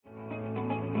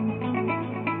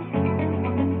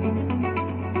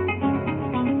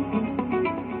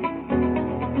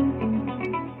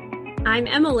I'm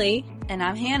Emily. And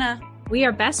I'm Hannah. We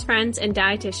are best friends and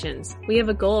dietitians. We have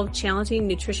a goal of challenging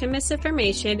nutrition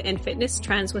misinformation and fitness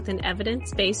trends with an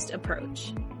evidence-based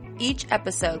approach. Each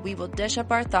episode, we will dish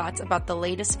up our thoughts about the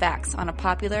latest facts on a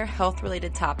popular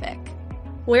health-related topic.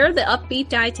 We're the Upbeat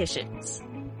Dietitians.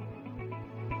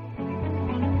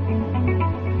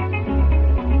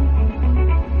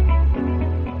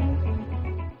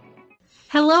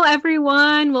 Hello,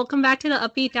 everyone. Welcome back to the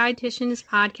Upbeat Dietitians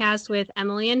podcast with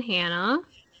Emily and Hannah.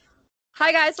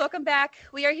 Hi, guys. Welcome back.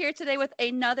 We are here today with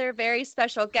another very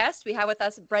special guest. We have with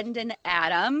us Brendan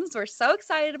Adams. We're so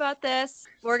excited about this.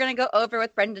 We're going to go over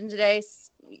with Brendan today,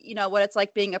 what it's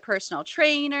like being a personal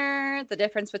trainer, the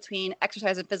difference between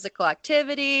exercise and physical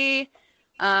activity,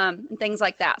 and things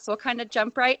like that. So we'll kind of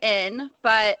jump right in.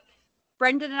 But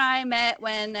Brendan and I met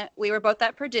when we were both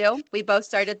at Purdue. We both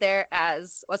started there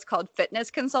as what's called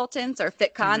fitness consultants or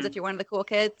FitCons if you're one of the cool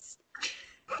kids.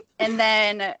 And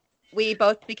then we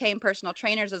both became personal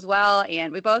trainers as well.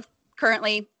 And we both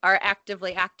currently are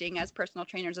actively acting as personal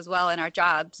trainers as well in our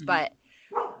jobs. But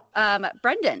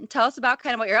Brendan, tell us about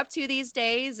kind of what you're up to these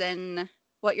days and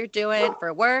what you're doing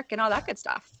for work and all that good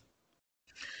stuff.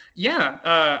 Yeah,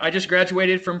 I just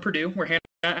graduated from Purdue, where Hannah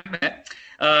and I met.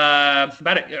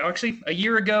 Actually a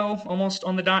year ago, almost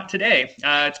on the dot today.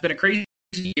 It's been a crazy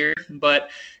year,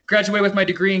 but graduated with my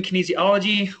degree in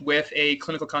kinesiology with a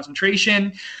clinical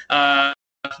concentration. I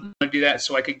wanted to do that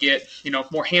so I could get,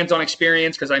 more hands-on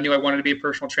experience because I knew I wanted to be a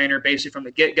personal trainer basically from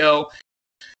the get-go.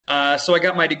 So I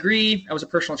got my degree. I was a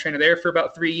personal trainer there for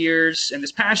about 3 years. And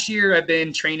this past year, I've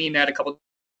been training at a couple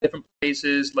different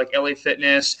places like LA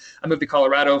Fitness. I moved to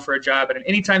Colorado for a job at an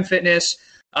Anytime Fitness.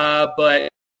 But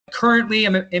currently,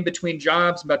 I'm in between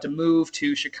jobs. I'm about to move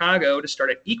to Chicago to start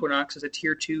at Equinox as a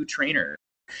Tier 2 trainer.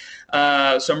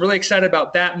 So I'm really excited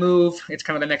about that move. It's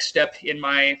kind of the next step in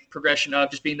my progression of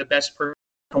just being the best personal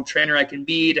trainer I can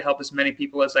be to help as many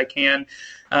people as I can,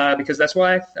 because that's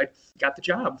why I got the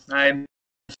job. I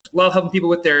love helping people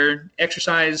with their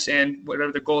exercise and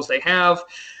whatever the goals they have.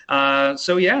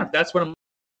 So yeah, that's what I'm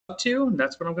up to, and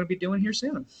that's what I'm going to be doing here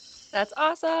soon. That's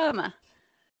awesome.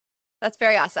 That's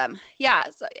very awesome. Yeah.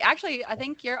 So actually, I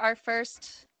think you're our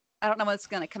first, I don't know what's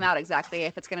going to come out exactly,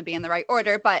 if it's going to be in the right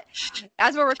order, but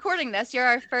as we're recording this, you're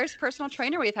our first personal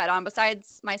trainer we've had on,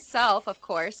 besides myself, of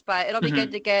course, but it'll be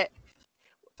good to get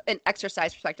an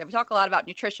exercise perspective. We talk a lot about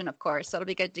nutrition, of course, so it'll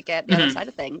be good to get the other side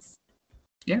of things.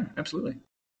 Yeah, absolutely.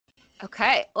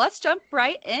 Okay, let's jump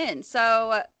right in.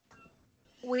 So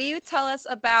will you tell us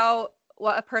about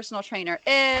what a personal trainer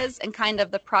is and kind of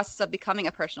the process of becoming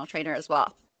a personal trainer as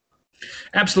well?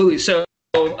 Absolutely. So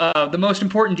the most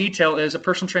important detail is a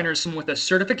personal trainer is someone with a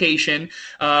certification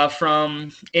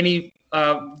from any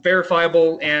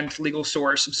verifiable and legal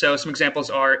source. So some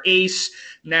examples are ACE,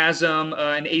 NASM,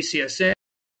 and ACSM.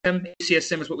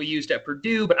 ACSM is what we used at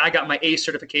Purdue, but I got my ACE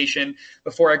certification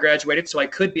before I graduated, so I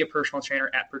could be a personal trainer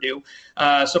at Purdue.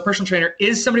 So a personal trainer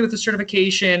is somebody with a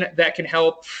certification that can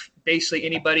help basically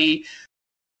anybody.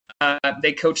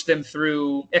 They coach them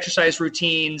through exercise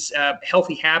routines,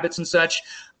 healthy habits and such.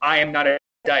 I am not a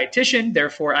dietitian,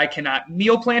 therefore I cannot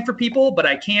meal plan for people, but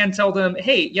I can tell them,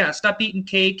 hey, yeah, stop eating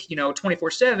cake,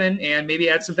 24/7 and maybe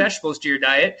add some vegetables to your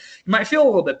diet. You might feel a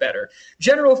little bit better.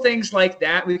 General things like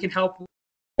that we can help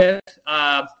with.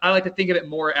 I like to think of it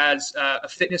more as a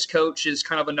fitness coach is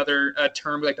kind of another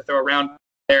term we like to throw around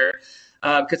there.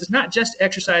 Because it's not just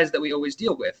exercise that we always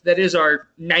deal with. That is our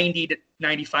 90 to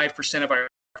 95% of our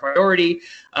priority,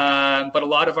 but a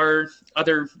lot of our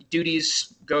other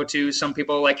duties go to some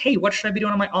people like, hey, what should I be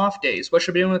doing on my off days? What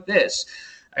should I be doing with this?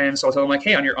 And so I'll tell them like,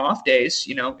 hey, on your off days,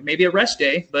 maybe a rest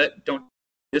day, but don't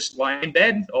just lie in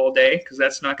bed all day because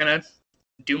that's not going to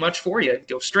do much for you.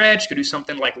 Go stretch, go do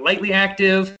something like lightly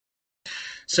active.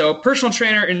 So personal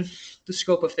trainer in the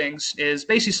scope of things is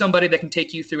basically somebody that can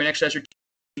take you through an exercise routine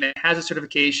that has a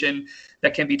certification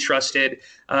that can be trusted,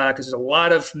 because there's a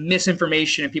lot of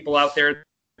misinformation and people out there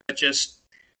that just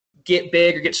get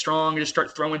big or get strong and just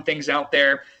start throwing things out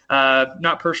there.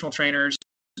 Not personal trainers.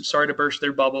 Sorry to burst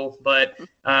their bubble, but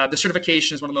the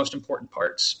certification is one of the most important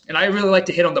parts. And I really like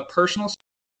to hit on the personal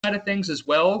side of things as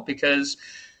well, because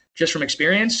just from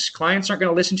experience, clients aren't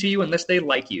going to listen to you unless they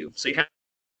like you. So you have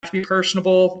to be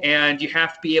personable, and you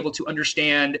have to be able to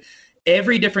understand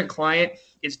every different client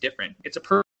is different. It's a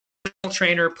personal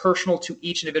trainer, personal to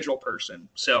each individual person.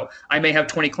 So I may have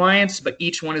 20 clients, but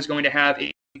each one is going to have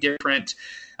a different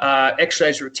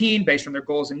exercise routine based on their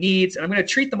goals and needs. And I'm going to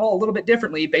treat them all a little bit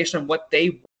differently based on what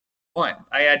they want.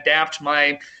 I adapt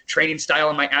my training style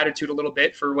and my attitude a little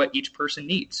bit for what each person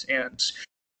needs. And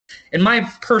in my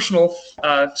personal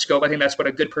scope, I think that's what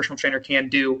a good personal trainer can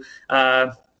do.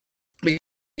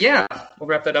 yeah, we'll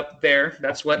wrap that up there.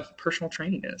 That's what personal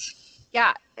training is.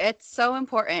 Yeah, it's so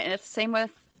important. And it's the same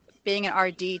with being an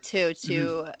RD too,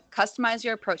 to customize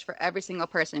your approach for every single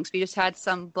person. Because if you just had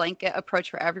some blanket approach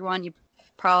for everyone, you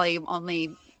probably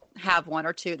only have one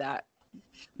or two that,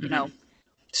 you know,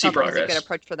 see is progress. a good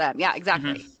approach for them. Yeah,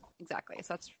 exactly. Exactly.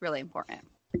 So that's really important.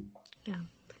 Yeah.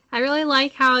 I really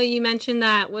like how you mentioned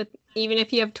that with even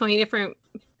if you have 20 different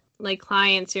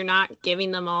clients, you're not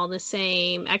giving them all the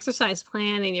same exercise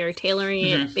plan and you're tailoring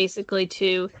it basically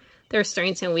to their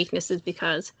strengths and weaknesses,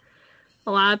 because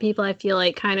a lot of people, I feel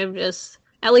like, kind of just,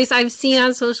 at least I've seen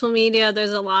on social media,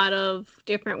 there's a lot of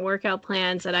different workout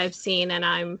plans that I've seen, and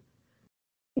I'm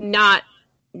not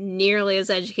nearly as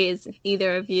educated as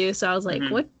either of you. So I was like,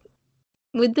 what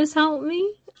would this help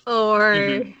me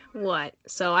or what?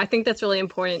 So I think that's really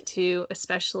important to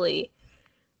especially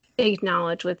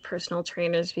acknowledge with personal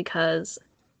trainers, because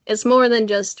it's more than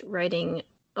just writing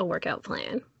a workout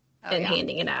plan and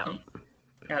handing it out.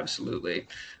 Absolutely.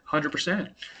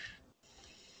 100%.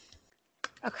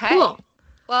 Okay. Cool.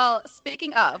 Well,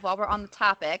 speaking of, while we're on the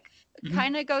topic,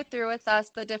 kind of go through with us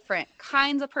the different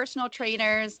kinds of personal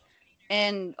trainers,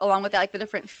 and along with that, like the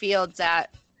different fields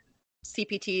that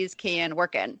CPTs can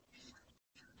work in.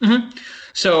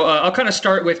 So I'll kind of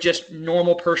start with just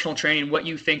normal personal training, what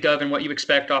you think of and what you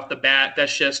expect off the bat.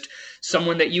 That's just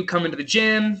someone that you come into the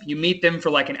gym, you meet them for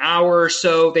like an hour or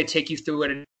so, they take you through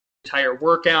an entire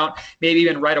workout, maybe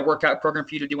even write a workout program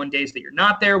for you to do on days that you're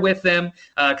not there with them.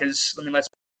 Because, let's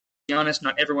be honest,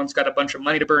 not everyone's got a bunch of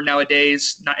money to burn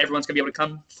nowadays. Not everyone's going to be able to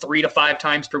come 3 to 5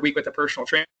 times per week with a personal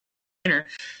trainer.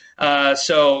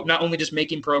 So not only just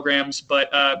making programs,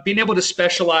 but being able to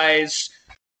specialize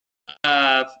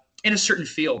in a certain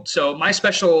field. So my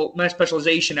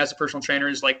specialization as a personal trainer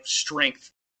is like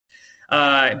strength.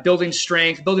 Building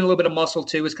strength, building a little bit of muscle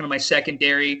too is kind of my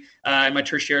secondary. And my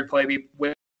tertiary would probably be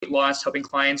weight loss, helping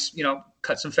clients,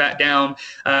 cut some fat down,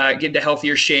 get into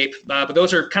healthier shape. But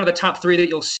those are kind of the top 3 that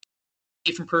you'll see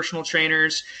from personal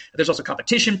trainers. There's also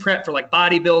competition prep for like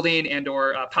bodybuilding and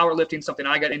or powerlifting, something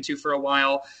I got into for a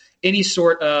while. Any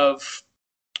sort of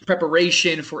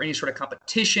preparation for any sort of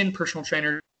competition, personal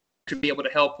trainers to be able to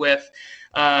help with.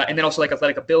 And then also like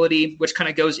athletic ability, which kind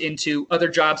of goes into other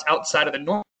jobs outside of the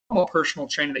normal personal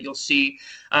training that you'll see.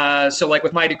 So like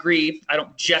with my degree, I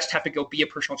don't just have to go be a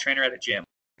personal trainer at a gym.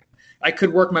 I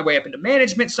could work my way up into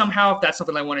management somehow if that's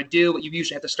something I want to do, but you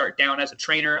usually have to start down as a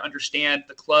trainer, understand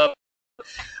the club,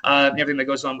 and everything that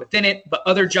goes on within it. But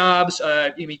other jobs,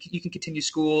 you can continue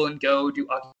school and go do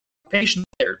occupational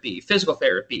therapy, physical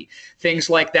therapy, things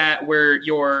like that, where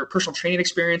your personal training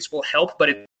experience will help, but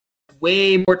it's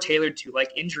way more tailored to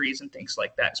like injuries and things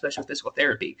like that, especially with physical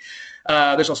therapy.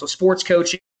 There's also sports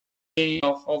coaching,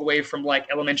 all the way from like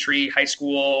elementary, high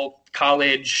school,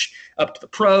 college, up to the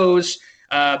pros.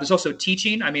 There's also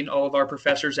teaching. I mean, all of our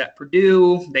professors at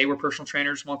Purdue, they were personal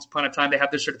trainers once upon a time. They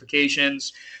have their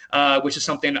certifications, which is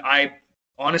something I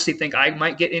honestly think I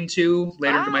might get into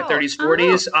later into my 30s,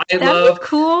 40s. I love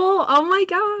cool. Oh my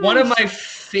God. One of my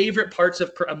favorite parts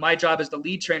of my job as the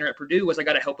lead trainer at Purdue was I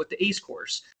got to help with the ACE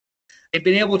course. And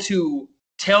being able to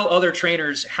tell other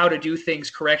trainers how to do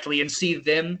things correctly and see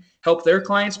them help their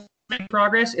clients make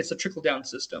progress, it's a trickle-down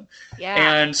system. Yeah.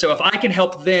 And so if I can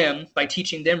help them by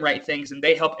teaching them right things and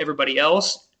they help everybody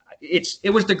else,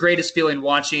 it was the greatest feeling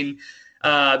watching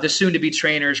the soon-to-be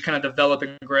trainers kind of develop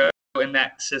and grow in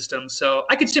that system. So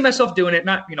I could see myself doing it,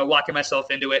 not locking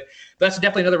myself into it, but that's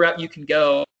definitely another route you can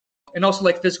go. And also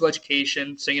like physical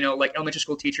education. So, like elementary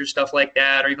school teachers, stuff like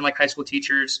that, or even like high school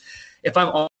teachers. If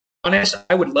I'm honest,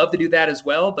 I would love to do that as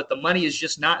well, but the money is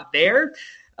just not there.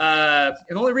 And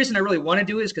the only reason I really want to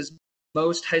do it is because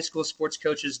most high school sports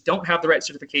coaches don't have the right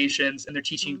certifications and they're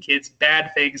teaching kids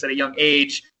bad things at a young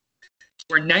age.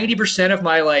 Where 90% of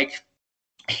my like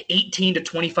 18 to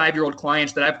 25-year-old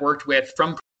clients that I've worked with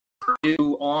from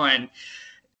Purdue on,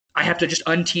 I have to just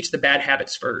unteach the bad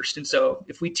habits first. And so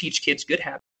if we teach kids good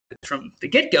habits from the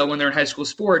get-go when they're in high school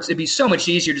sports, it'd be so much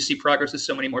easier to see progress with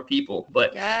so many more people.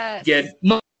 But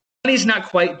money's not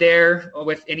quite there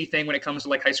with anything when it comes to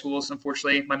like high schools.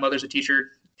 Unfortunately, my mother's a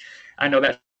teacher. I know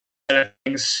that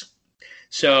things.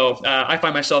 So I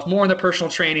find myself more in the personal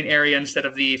training area instead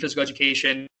of the physical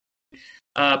education.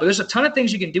 But there's a ton of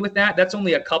things you can do with that. That's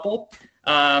only a couple,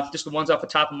 just the ones off the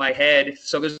top of my head.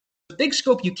 So there's a big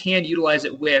scope you can utilize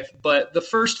it with. But the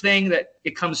first thing that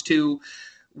it comes to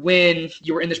when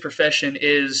you're in this profession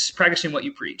is practicing what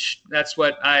you preach. That's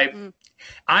what I'm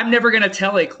never going to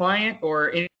tell a client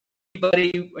or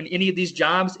anybody in any of these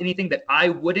jobs anything that I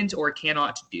wouldn't or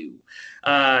cannot do.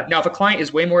 Now, if a client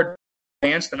is way more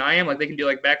advanced than I am. Like they can do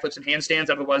like backflips and handstands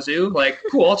out of the wazoo. Like,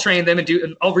 cool, I'll train them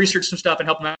and I'll research some stuff and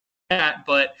help them out with that.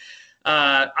 But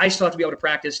I still have to be able to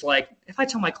practice. Like if I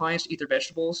tell my clients to eat their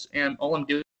vegetables and all I'm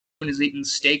doing is eating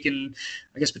steak and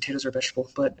I guess potatoes are a vegetable,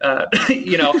 but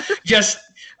just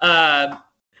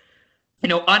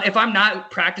if I'm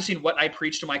not practicing what I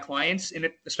preach to my clients, and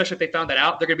especially if they found that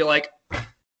out, they're gonna be like,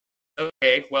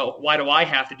 okay, well, why do I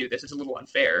have to do this? It's a little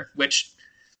unfair. Which,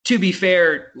 to be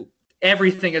fair,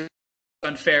 everything is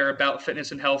unfair about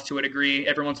fitness and health to a degree.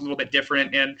 Everyone's a little bit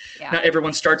different, and not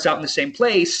everyone starts out in the same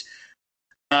place.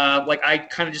 Like I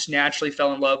kind of just naturally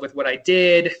fell in love with what I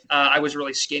did. I was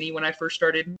really skinny when I first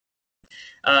started,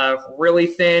 really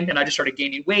thin, and I just started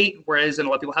gaining weight, whereas a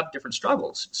lot of people have different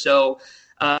struggles. So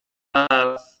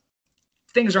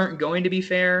things aren't going to be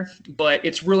fair, but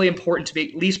it's really important to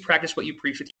at least practice what you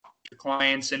preach with your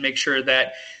clients and make sure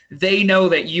that they know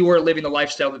that you are living the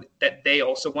lifestyle that they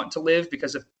also want to live,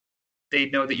 because if they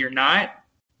know that you're not,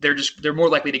 they're more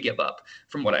likely to give up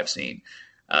from what I've seen.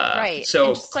 Right. So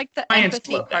and just like the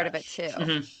empathy part of it too.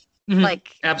 Mm-hmm.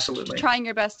 Like absolutely trying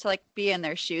your best to like be in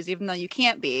their shoes, even though you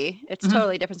can't be. It's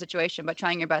totally a different situation, but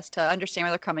trying your best to understand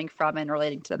where they're coming from and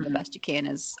relating to them the best you can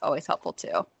is always helpful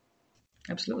too.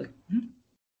 Absolutely.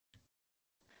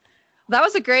 That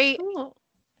was a great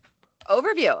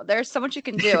overview. There's so much you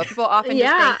can do. People often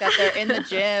just think that they're in the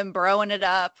gym broing it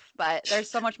up, but there's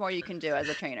so much more you can do as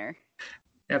a trainer.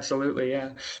 Absolutely,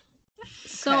 yeah.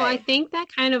 So I think that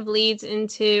kind of leads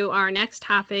into our next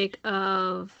topic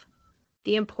of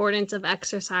the importance of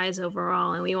exercise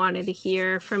overall. And we wanted to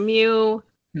hear from you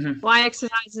why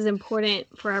exercise is important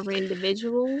for every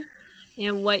individual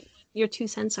and what your 2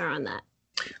 cents are on that.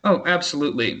 Oh,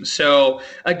 absolutely. So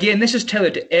again, this is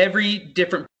tailored to every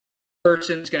different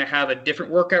person's going to have a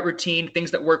different workout routine,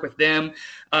 things that work with them.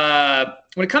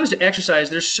 When it comes to exercise,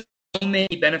 there's so many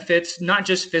benefits, not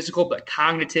just physical, but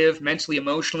cognitive, mentally,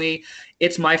 emotionally.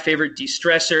 It's my favorite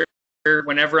de-stressor.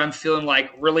 Whenever I'm feeling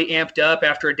like really amped up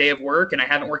after a day of work and I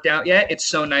haven't worked out yet, it's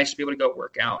so nice to be able to go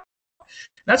work out.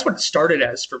 That's what it started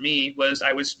as for me.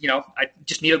 I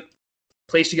just need a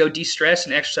place to go de-stress,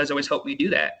 and exercise always helped me do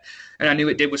that. And I knew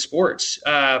it did with sports.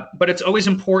 But it's always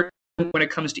important when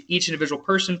it comes to each individual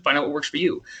person, find out what works for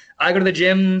you. I go to the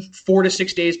gym 4 to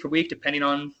 6 days per week, depending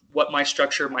on what my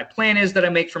structure, my plan is that I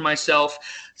make for myself.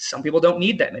 Some people don't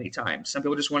need that many times. Some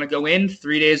people just want to go in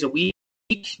 3 days a week,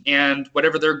 and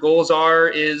whatever their goals are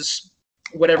is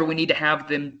whatever we need to have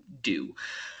them do.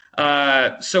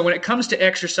 So when it comes to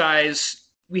exercise,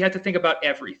 we have to think about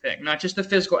everything, not just the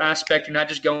physical aspect. You're not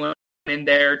just going in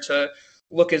there to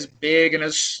look as big and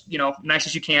as nice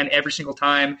as you can every single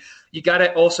time. You got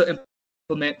to also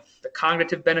implement the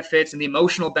cognitive benefits and the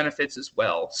emotional benefits as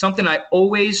well. Something I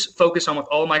always focus on with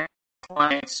all of my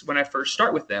clients when I first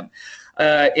start with them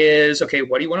is, okay,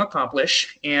 what do you want to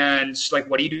accomplish? And like,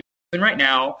 what are you doing right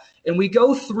now? And we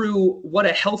go through what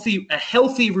a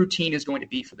healthy routine is going to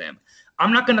be for them.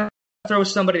 I'm not going to throw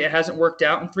somebody that hasn't worked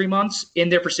out in 3 months in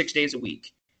there for 6 days a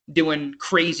week doing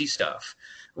crazy stuff.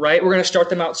 Right? We're going to start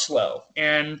them out slow.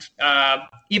 And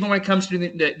even when it comes to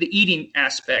the eating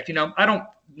aspect, I don't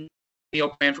meal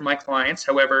plan for my clients.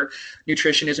 However,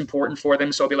 nutrition is important for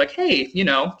them. So I'll be like, hey,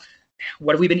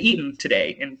 what have we been eating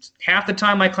today? And half the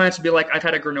time my clients will be like, I've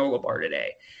had a granola bar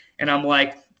today. And I'm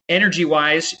like,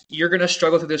 energy-wise, you're going to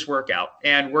struggle through this workout.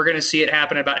 And we're going to see it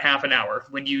happen in about half an hour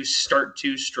when you start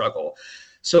to struggle.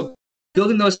 So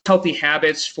building those healthy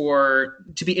habits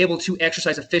to be able to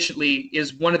exercise efficiently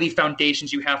is one of the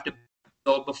foundations you have to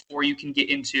build before you can get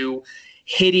into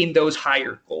hitting those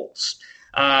higher goals.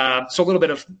 So a little bit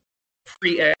of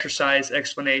pre-exercise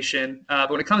explanation. But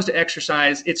when it comes to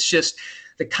exercise, it's just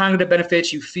the cognitive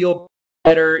benefits. You feel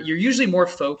better. You're usually more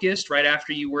focused right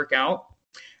after you work out.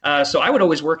 So I would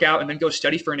always work out and then go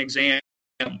study for an exam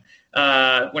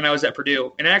when I was at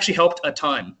Purdue. And it actually helped a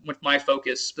ton with my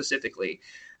focus specifically.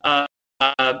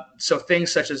 So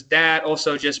things such as that,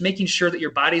 also just making sure that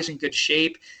your body is in good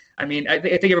shape. I mean, I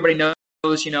think everybody knows,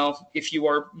 if you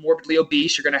are morbidly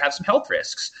obese, you're going to have some health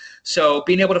risks. So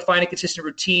being able to find a consistent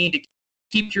routine to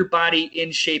keep your body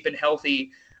in shape and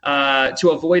healthy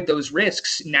to avoid those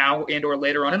risks now and or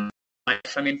later on in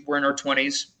life. I mean, we're in our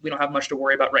 20s. We don't have much to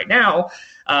worry about right now.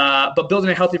 But building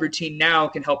a healthy routine now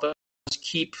can help us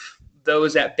keep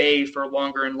those at bay for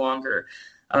longer and longer.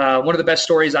 One of the best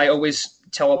stories I always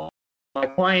tell my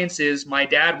clients is my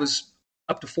dad was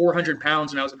up to 400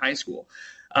 pounds when I was in high school.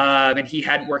 And he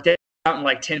hadn't worked out in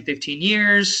like 10, 15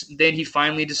 years. Then he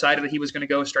finally decided that he was going to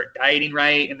go start dieting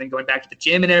right and then going back to the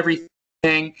gym and everything.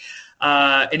 And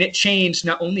it changed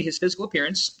not only his physical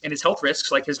appearance and his health risks.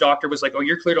 Like his doctor was like, oh,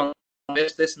 you're cleared on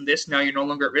this, and this. Now you're no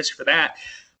longer at risk for that.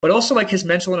 but also like his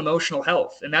mental and emotional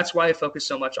health. And that's why I focus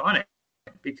so much on it,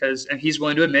 and he's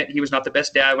willing to admit he was not the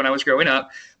best dad when I was growing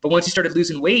up. But once he started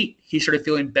losing weight, he started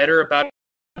feeling better about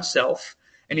himself,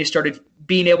 and he started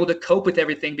being able to cope with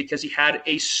everything because he had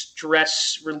a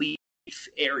stress relief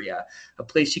area, a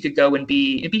place he could go and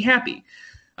be happy.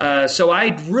 So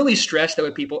I really stress that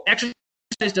with people. Exercise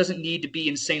doesn't need to be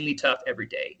insanely tough every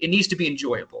day. It needs to be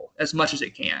enjoyable as much as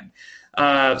it can.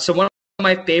 So one of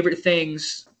my favorite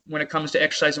things when it comes to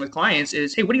exercising with clients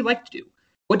is, hey, what do you like to do?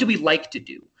 What do we like to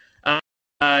do? A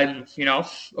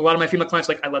lot of my female clients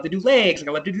I love to do legs,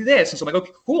 I love to do this. And so I'm like,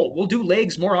 okay, cool. We'll do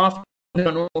legs more often than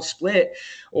a normal split,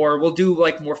 or we'll do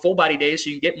more full body days so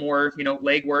you can get more,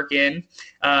 leg work in.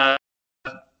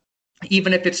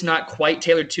 Even if it's not quite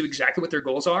tailored to exactly what their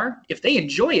goals are, if they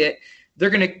enjoy it,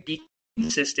 they're going to be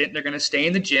consistent. They're going to stay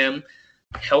in the gym.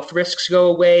 Health risks go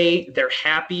away. They're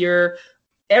happier.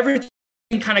 Everything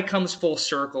kind of comes full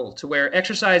circle to where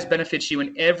exercise benefits you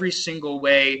in every single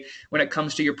way when it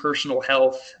comes to your personal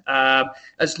health,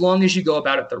 as long as you go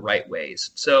about it the right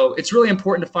ways. So it's really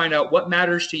important to find out what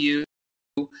matters to you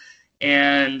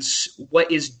and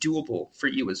what is doable for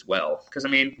you as well. Because,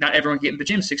 not everyone can get in the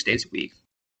gym 6 days a week.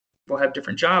 People have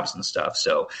different jobs and stuff.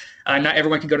 So not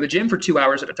everyone can go to the gym for 2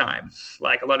 hours at a time.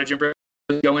 Like a lot of gym bros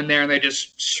go in there and they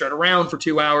just strut around for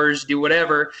 2 hours, do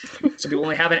whatever. Some people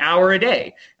only have an hour a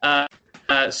day.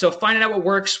 So finding out what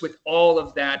works with all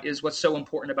of that is what's so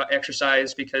important about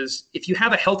exercise, because if you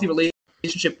have a healthy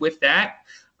relationship with that,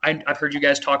 I've heard you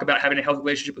guys talk about having a healthy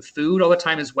relationship with food all the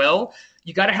time as well.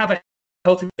 You got to have a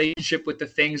healthy relationship with the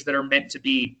things that are meant to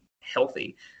be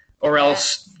healthy, or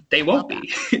else they won't be.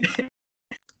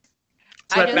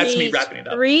 So that's me wrapping it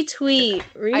up. Retweet.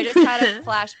 I just had a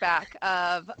flashback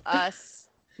of us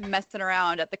messing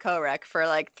around at the co-rec for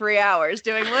 3 hours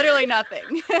doing literally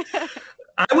nothing.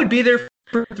 I would be there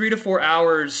for 3 to 4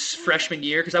 hours freshman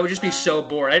year because I would just be so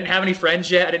bored. I didn't have any friends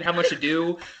yet. I didn't have much to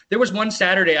do. There was one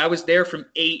Saturday I was there from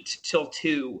 8 till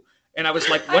 2, and I was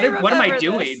like, what am I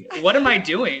doing? What am I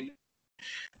doing?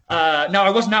 No, I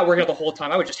was not working out the whole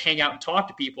time. I would just hang out and talk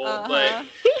to people, but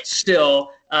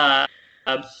still.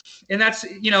 And that's,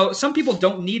 some people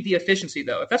don't need the efficiency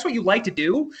though. If that's what you like to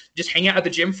do, just hang out at the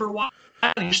gym for a while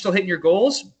and you're still hitting your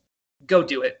goals, go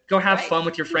do it. Go have fun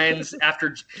with your friends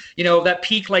after, that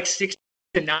peak 6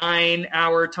 to 9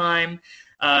 hour time.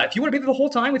 If you want to be there the whole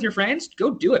time with your friends, go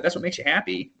do it. That's what makes you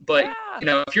happy. But,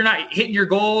 if you're not hitting your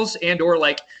goals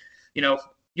or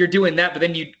you're doing that, but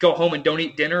then you go home and don't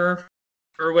eat dinner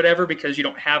or whatever because you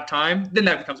don't have time, then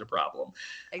that becomes a problem.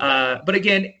 Exactly. But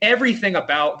again, everything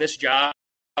about this job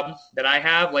that I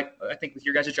have, I think with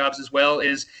your guys' jobs as well,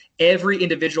 is every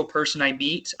individual person I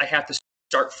meet, I have to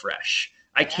start fresh.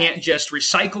 I can't just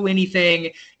recycle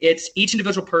anything. It's each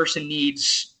individual person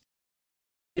needs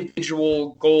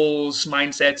individual goals,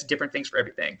 mindsets, different things for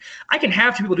everything. I can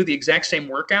have two people do the exact same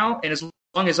workout, and as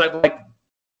long as I've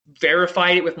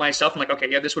verified it with myself, I'm like, okay,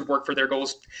 yeah, this would work for their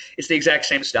goals. It's the exact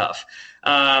same stuff.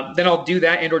 Then I'll do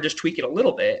that and or just tweak it a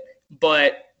little bit.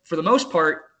 But for the most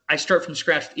part, I start from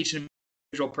scratch with each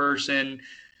individual person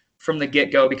from the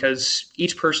get-go because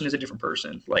each person is a different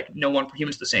person. No one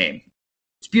human's the same.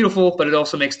 It's beautiful, but it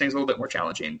also makes things a little bit more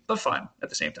challenging, but fun at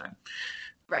the same time.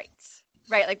 Right.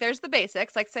 There's the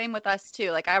basics, same with us too.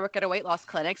 I work at a weight loss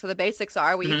clinic. So the basics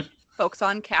are we focus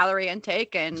on calorie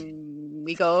intake and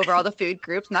we go over all the food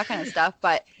groups and that kind of stuff.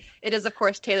 But it is, of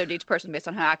course, tailored to each person based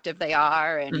on how active they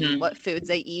are and what foods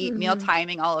they eat, meal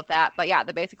timing, all of that. But yeah,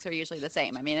 the basics are usually the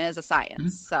same. It is a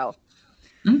science.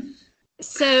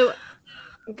 So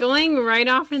going right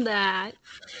off of that,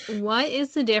 what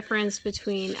is the difference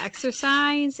between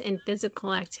exercise and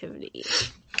physical activity?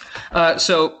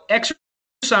 So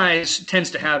exercise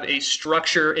tends to have a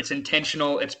structure. It's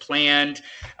intentional. It's planned.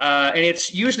 And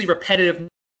it's usually repetitive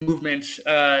movement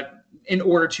in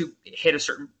order to hit a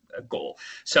certain goal.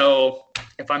 So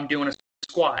if I'm doing a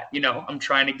squat, I'm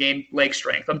trying to gain leg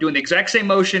strength. I'm doing the exact same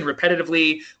motion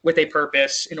repetitively with a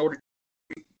purpose in order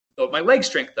to build my leg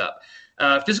strength up.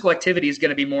 Physical activity is going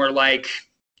to be more like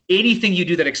anything you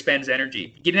do that expends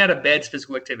energy. Getting out of bed is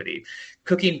physical activity.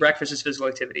 Cooking breakfast is physical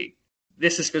activity.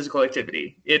 This is physical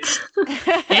activity. It's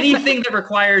anything that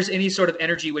requires any sort of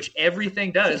energy, which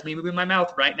everything does. Me moving my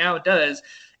mouth right now, it does,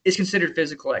 is considered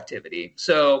physical activity.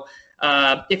 So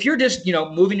if you're just,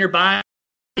 moving your body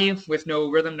with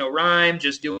no rhythm, no rhyme,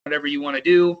 just doing whatever you want to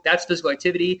do, that's physical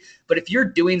activity. But if you're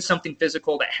doing something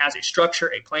physical that has a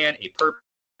structure, a plan, a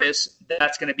purpose,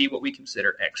 that's going to be what we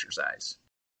consider exercise.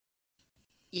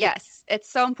 Yes, it's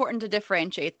so important to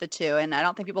differentiate the two. And I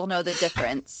don't think people know the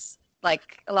difference. A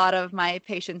lot of my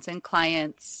patients and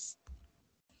clients,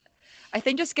 I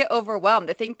think just get overwhelmed.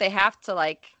 I think they have to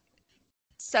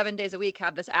 7 days a week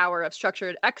have this hour of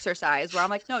structured exercise, where I'm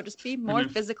like, no, just be more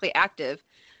physically active,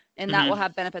 and that will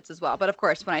have benefits as well. But of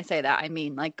course, when I say that, I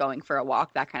mean like going for a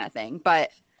walk, that kind of thing.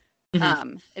 But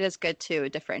it is good to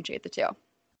differentiate the two.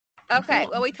 Okay,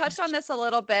 well, we touched on this a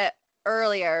little bit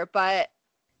earlier, but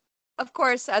of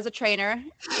course, as a trainer,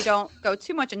 you don't go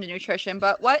too much into nutrition,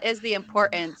 but what is the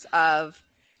importance of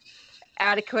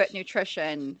adequate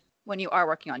nutrition when you are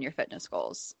working on your fitness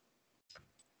goals?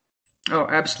 Oh,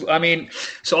 absolutely. I mean,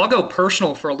 so I'll go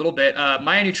personal for a little bit.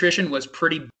 My nutrition was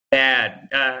pretty bad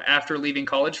after leaving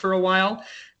college for a while.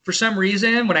 For some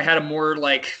reason, when I had a more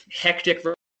like hectic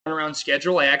around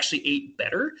schedule, I actually ate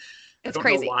better. It's I don't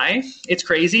crazy. know why. It's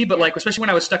crazy, but like, especially when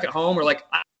I was stuck at home, or like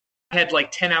I had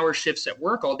like 10-hour shifts at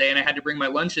work all day and I had to bring my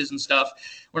lunches and stuff.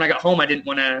 When I got home, I didn't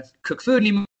want to cook food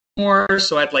anymore,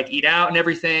 so I'd like eat out and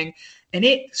everything. And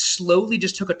it slowly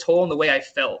just took a toll on the way I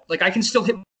felt. Like I can still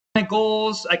hit my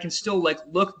goals. I can still like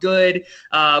look good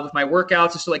with my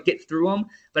workouts and still like get through them,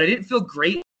 but I didn't feel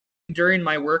great during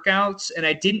my workouts, and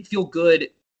I didn't feel good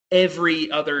every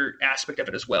other aspect of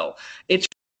it as well. It's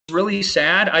really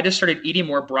sad. I just started eating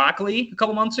more broccoli a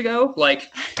couple months ago.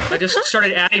 Like I just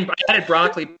started added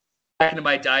broccoli back into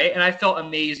my diet, and I felt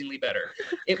amazingly better.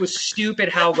 It was stupid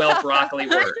how well broccoli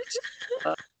works.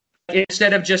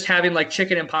 Instead of just having like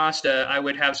chicken and pasta, I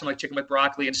would have some like chicken with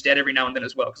broccoli instead every now and then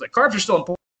as well. Because like carbs are still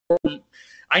important.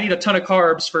 I need a ton of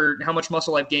carbs for how much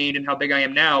muscle I've gained and how big I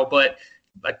am now, but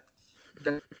like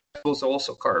vegetables are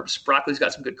also carbs. Broccoli's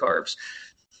got some good carbs.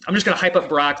 I'm just gonna hype up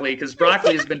broccoli because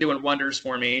broccoli has been doing wonders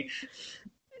for me.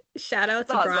 Shout out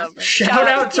to Awesome. broccoli. Shout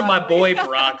out to my boy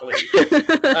broccoli.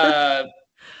 Put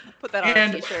that on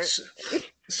a t-shirt.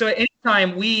 So at any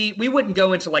time we wouldn't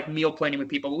go into like meal planning with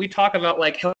people, but we talk about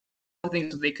like healthy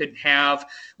things that they could have.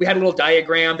 We had a little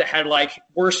diagram that had like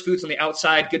worse foods on the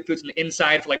outside, good foods on the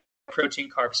inside for like protein,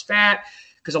 carbs, fat.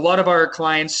 Because a lot of our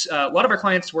clients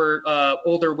were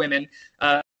older women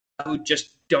who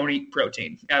just don't eat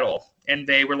protein at all, and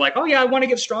they were like, "Oh yeah, I want to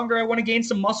get stronger. I want to gain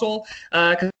some muscle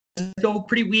because I feel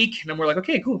pretty weak." And we're like,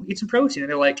 "Okay, cool, eat some protein." And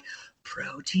they're like,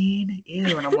 "Protein?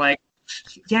 Ew." And I'm like,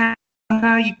 "Yeah,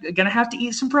 you're gonna have to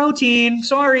eat some protein.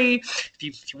 Sorry,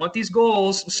 if you want these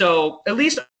goals." So at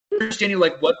least understanding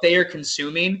like what they are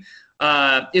consuming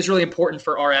is really important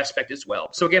for our aspect as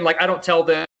well. So again, like I don't tell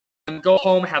them, go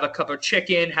home, have a cup of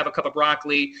chicken, have a cup of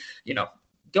broccoli,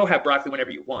 go have broccoli whenever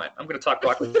you want. I'm going to talk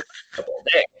broccoli all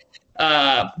day.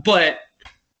 But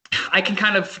I can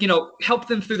kind of, help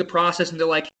them through the process. And they're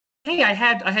like, hey, I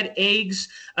had eggs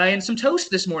and some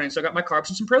toast this morning. So I got my carbs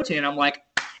and some protein. And I'm like,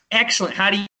 excellent. How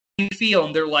do you feel?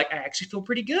 And they're like, I actually feel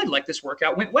pretty good. Like this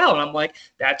workout went well. And I'm like,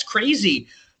 that's crazy.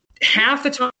 Half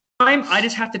the time I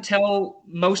just have to tell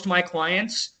most of my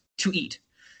clients to eat,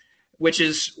 which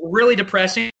is really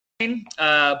depressing.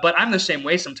 But I'm the same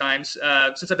way sometimes.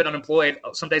 Since I've been unemployed,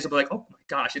 some days I'll be like, oh my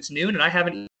gosh, it's noon and I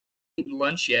haven't eaten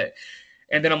lunch yet.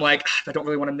 And then I'm like, I don't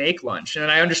really want to make lunch.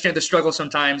 And I understand the struggle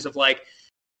sometimes of like,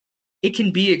 it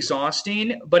can be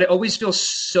exhausting, but it always feels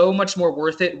so much more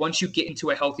worth it once you get into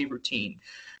a healthy routine.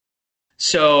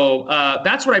 So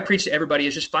that's what I preach to everybody,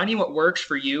 is just finding what works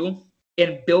for you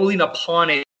and building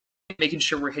upon it, making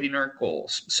sure we're hitting our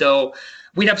goals. So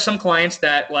we have some clients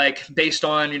that like based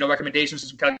on, recommendations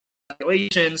and some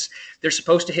calculations, they're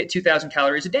supposed to hit 2,000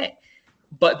 calories a day,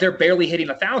 but they're barely hitting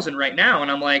 1,000 right now. And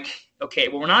I'm like, okay,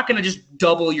 well, we're not going to just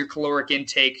double your caloric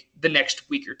intake the next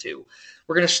week or two.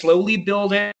 We're going to slowly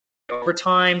build it over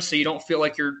time so you don't feel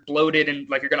like you're bloated and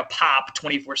like you're going to pop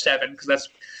 24/7, because that's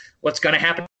what's going to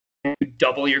happen when you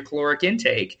double your caloric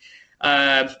intake.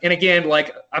 And again,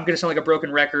 like I'm going to sound like a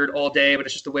broken record all day, but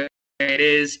it's just the way it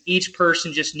is. Each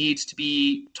person just needs to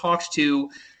be talked to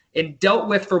and dealt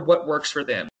with for what works for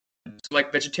them. So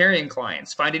like vegetarian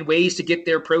clients, finding ways to get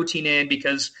their protein in,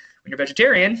 because when you're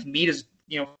vegetarian, meat is,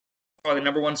 probably the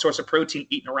number one source of protein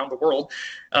eaten around the world.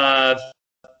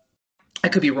 I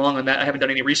could be wrong on that. I haven't done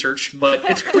any research, but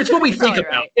it's what we think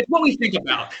about. Right. It's what we think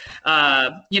about.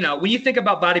 When you think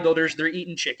about bodybuilders, they're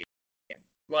eating chicken.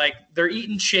 Like they're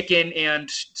eating chicken and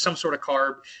some sort of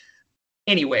carb.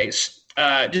 Anyways,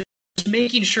 just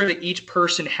making sure that each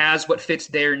person has what fits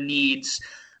their needs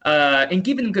and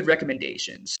giving them good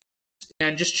recommendations.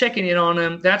 And just checking in on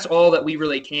them. That's all that we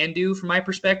really can do from my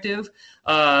perspective.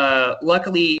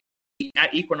 Luckily,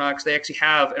 at Equinox, they actually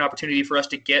have an opportunity for us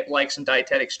to get like some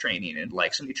dietetics training and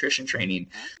like some nutrition training.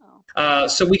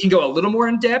 So we can go a little more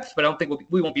in depth, but I don't think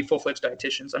we won't be full-fledged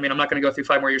dietitians. I mean, I'm not going to go through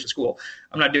 5 more years of school.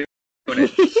 I'm not doing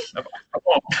it.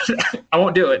 I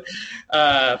won't do it.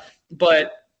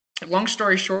 But long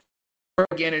story short,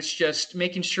 again, it's just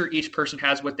making sure each person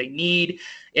has what they need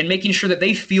and making sure that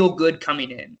they feel good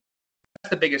coming in.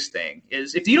 the biggest thing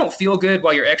is if you don't feel good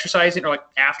while you're exercising or like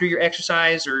after your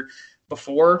exercise or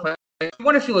before, like, you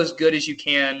want to feel as good as you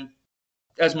can,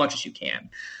 as much as you can.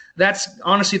 That's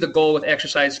honestly the goal with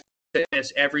exercise,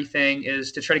 fitness, everything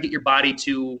is to try to get your body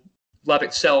to love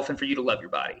itself and for you to love your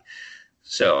body.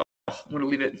 So I'm going to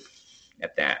leave it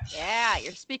at that. Yeah,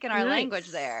 you're speaking our language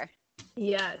there.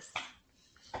 Yes.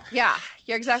 Yeah,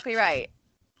 you're exactly right.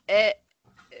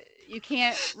 You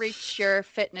can't reach your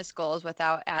fitness goals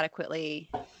without adequately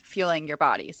fueling your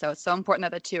body. So it's so important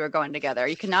that the two are going together.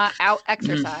 You cannot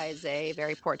out-exercise a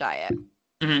very poor diet.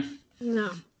 Mm-hmm.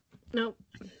 No. Nope.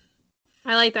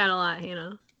 I like that a lot,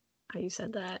 how you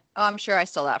said that. Oh, I'm sure I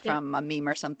stole that from a meme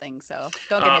or something. So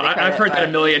don't give me the credit. I've heard that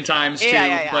a million times too.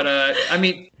 Yeah. But I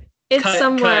mean, it's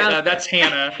somewhere. That's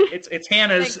Hannah. It's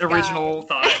Hannah's original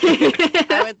thought.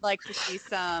 I would like to see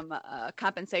some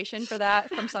compensation for that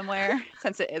from somewhere,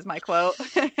 since it is my quote.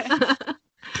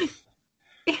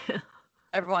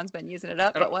 Everyone's been using it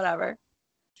up, but whatever.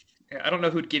 Yeah, I don't know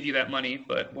who'd give you that money,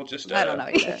 but we'll just I don't know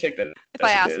either. take that. If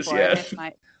I ask for it, it's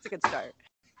a good start.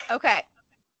 Okay.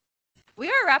 We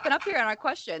are wrapping up here on our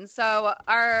questions. So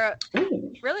our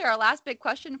last big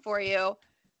question for you,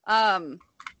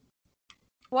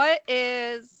 what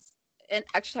is an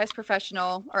exercise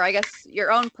professional, or I guess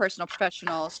your own personal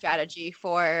professional strategy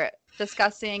for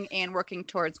discussing and working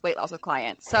towards weight loss with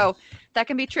clients? So that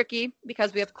can be tricky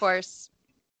because we, of course,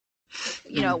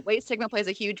 weight stigma plays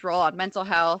a huge role on mental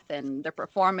health and their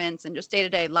performance and just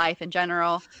day-to-day life in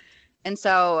general. And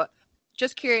so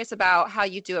just curious about how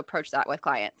you do approach that with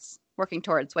clients working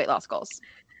towards weight loss goals.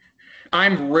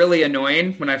 I'm really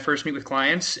annoying when I first meet with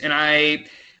clients, and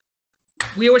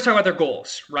we always talk about their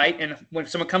goals, right? And when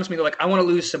someone comes to me, they're like, I want to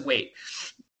lose some weight.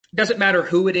 Doesn't matter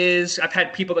who it is. I've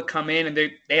had people that come in and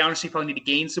they honestly probably need to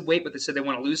gain some weight, but they said they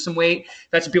want to lose some weight.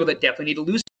 That's some people that definitely need to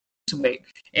lose some weight.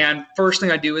 And first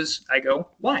thing I do is I go,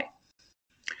 why?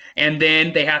 And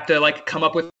then they have to like come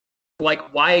up with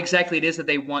like why exactly it is that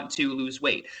they want to lose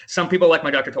weight. Some people, like my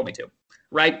doctor told me to,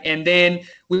 right? And then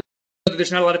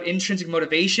there's not a lot of intrinsic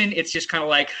motivation. It's just kind of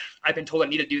like, I've been told I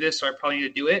need to do this, so I probably need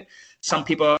to do it. Some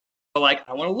people are like,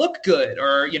 I want to look good,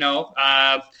 or, I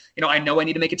know I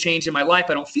need to make a change in my life.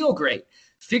 I don't feel great.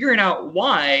 Figuring out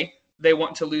why they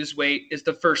want to lose weight is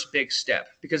the first big step,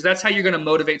 because that's how you're going to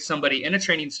motivate somebody in a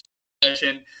training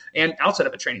session and outside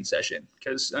of a training session.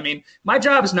 Because, I mean, my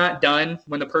job is not done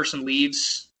when the person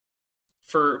leaves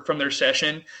from their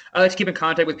session. I like to keep in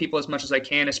contact with people as much as I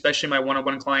can, especially my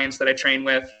one-on-one clients that I train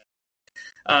with,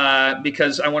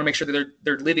 because I want to make sure that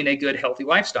they're living a good, healthy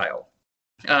lifestyle.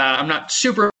 I'm not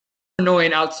super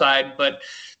annoying outside, but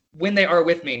when they are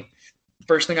with me,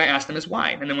 first thing I ask them is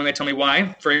why. And then when they tell me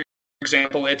why, for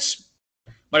example, it's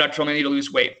my doctor told me I need to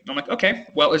lose weight. I'm like, okay,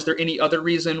 well, is there any other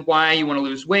reason why you want to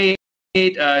lose weight?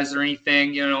 Is there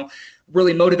anything,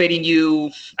 really motivating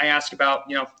you? I ask about,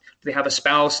 do they have a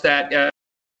spouse that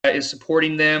is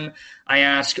supporting them? I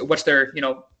ask, what's their,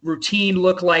 routine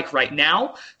look like right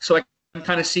now? So I can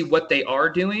kind of see what they are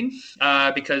doing,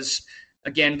 because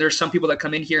again, there's some people that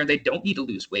come in here and they don't need to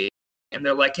lose weight. And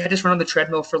they're like, yeah, just run on the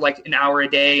treadmill for like an hour a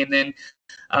day. And then,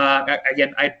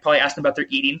 again, I'd probably ask them about their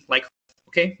eating. Like,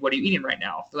 okay, what are you eating right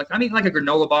now? They're like, I'm eating like a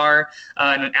granola bar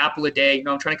and an apple a day.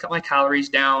 I'm trying to cut my calories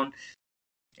down.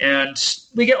 And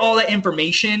we get all that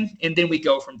information, and then we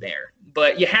go from there.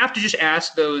 But you have to just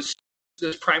ask those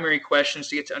primary questions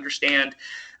to get to understand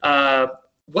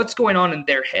what's going on in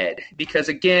their head. Because,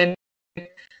 again,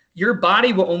 your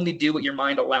body will only do what your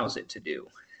mind allows it to do.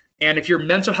 And if your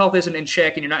mental health isn't in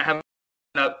check and you're not having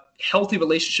a healthy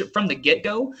relationship from the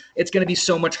get-go, it's going to be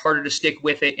so much harder to stick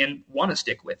with it and want to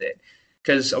stick with it.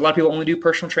 Because a lot of people only do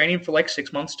personal training for like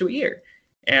 6 months to a year.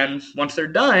 And once they're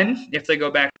done, if they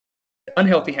go back to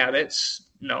unhealthy habits,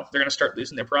 they're going to start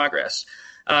losing their progress.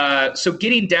 So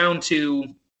getting down to,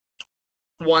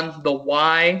 one, the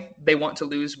why they want to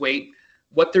lose weight,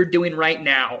 what they're doing right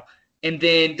now, and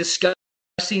then discussing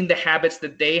the habits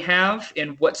that they have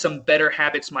and what some better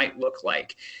habits might look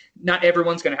like. Not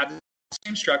everyone's going to have the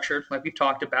same structure like we've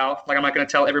talked about. Like, I'm not going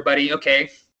to tell everybody, okay,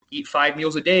 eat 5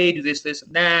 meals a day, do this, this,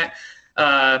 and that.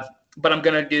 But I'm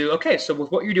going to do, okay, so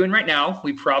with what you're doing right now,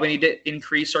 we probably need to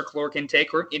increase our caloric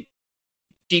intake or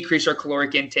decrease our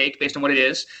caloric intake based on what it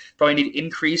is. Probably need to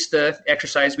increase the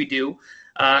exercise we do,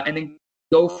 and then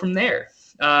go from there.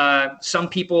 Some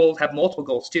people have multiple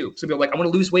goals too. Some people are like, I want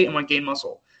to lose weight and I want to gain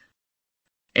muscle.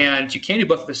 And you can do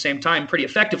both at the same time pretty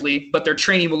effectively, but their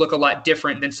training will look a lot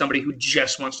different than somebody who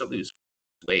just wants to lose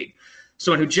weight.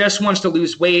 Someone who just wants to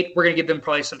lose weight, we're going to give them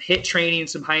probably some HIIT training,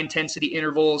 some high-intensity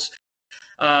intervals.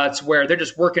 It's where they're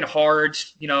just working hard,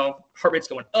 heart rate's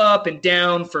going up and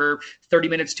down for 30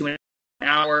 minutes to an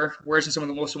hour, whereas in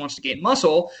someone that also wants to gain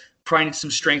muscle, probably needs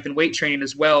some strength and weight training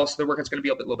as well. So the workout's going to be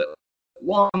a little bit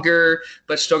longer,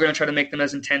 but still going to try to make them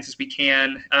as intense as we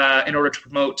can in order to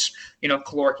promote,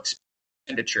 caloric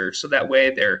expenditure. So that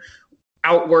way they're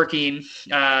outworking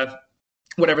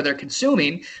whatever they're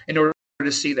consuming in order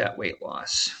to see that weight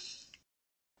loss.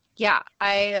 Yeah,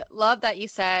 I love that you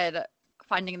said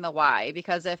finding the why,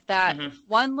 because if that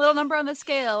one little number on the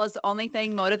scale is the only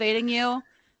thing motivating you,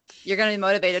 you're going to be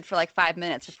motivated for like 5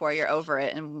 minutes before you're over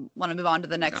it and want to move on to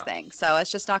the next thing. So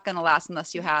it's just not going to last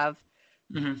unless you have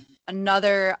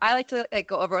another. I like to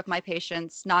go over with my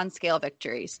patients non-scale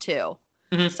victories too.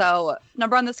 So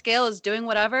number on the scale is doing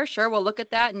whatever. Sure, we'll look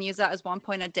at that and use that as one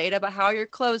point of data. But how are your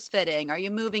clothes fitting? Are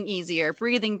you moving easier,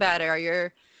 breathing better?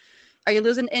 Are you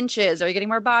losing inches? Are you getting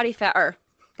more body fat, or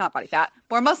not body fat,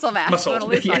 more muscle mass? You want to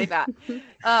lose body fat.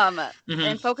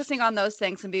 And focusing on those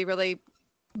things can be really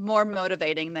more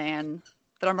motivating than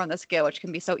the number on the scale, which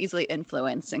can be so easily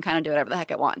influenced and kind of do whatever the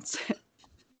heck it wants.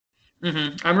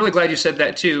 I'm really glad you said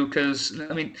that too, because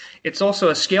it's also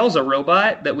a scale's a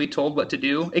robot that we told what to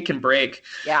do. It can break.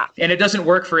 Yeah. And it doesn't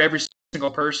work for every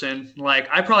single person. Like,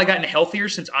 I've probably gotten healthier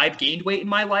since I've gained weight in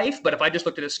my life, but if I just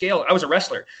looked at a scale, I was a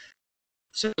wrestler.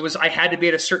 So I had to be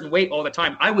at a certain weight all the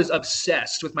time. I was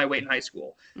obsessed with my weight in high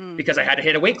school because I had to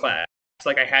hit a weight class.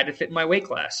 Like, I had to fit in my weight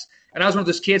class. And I was one of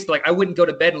those kids that, I wouldn't go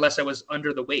to bed unless I was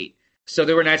under the weight. So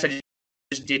there were nights I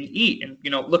just didn't eat. And,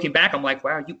 looking back, I'm like,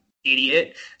 wow, you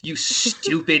idiot, you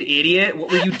stupid idiot.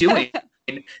 What were you doing?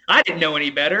 I didn't know any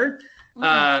better.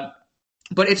 But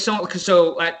it's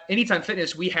so at Anytime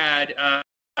Fitness, we had,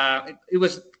 it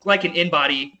was like an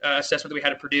in-body assessment that we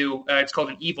had at Purdue. It's called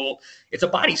an EVOL. It's a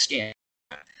body scan.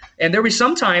 And there were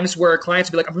some times where clients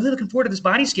would be like, I'm really looking forward to this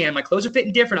body scan. My clothes are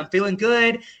fitting different. I'm feeling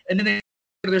good. And then they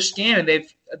go to their scan and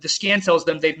the scan tells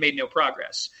them they've made no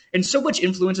progress. And so much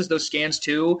influences those scans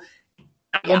too.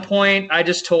 At one point, I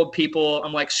just told people,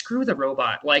 I'm like, screw the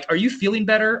robot. Like, are you feeling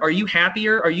better? Are you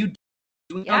happier? Are you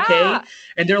doing okay?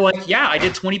 And they're like, yeah, I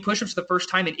did 20 push-ups for the first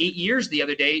time in 8 years the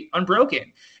other day,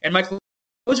 unbroken. And my clothes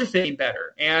are fitting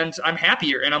better. And I'm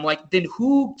happier. And I'm like, then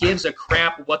who gives a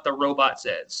crap what the robot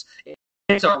says?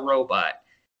 It's a robot.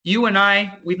 You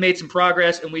and we've made some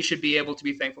progress, and we should be able to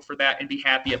be thankful for that and be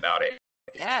happy about it.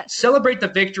 Yes. Celebrate the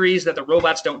victories that the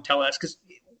robots don't tell us, because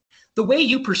the way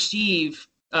you perceive,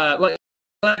 like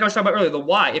I was talking about earlier, the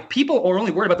why. If people are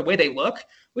only worried about the way they look,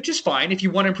 which is fine. If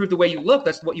you want to improve the way you look,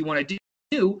 that's what you want to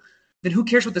do. Then who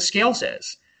cares what the scale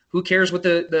says? Who cares what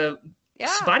the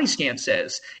body scan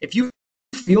says? If you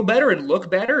feel better and look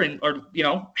better and are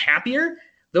happier,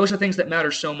 those are things that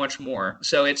matter so much more.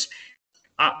 So it's.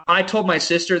 I told my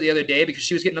sister the other day, because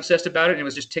she was getting obsessed about it and it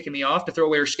was just ticking me off, to throw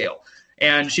away her scale.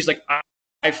 And she's like,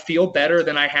 I feel better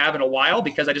than I have in a while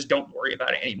because I just don't worry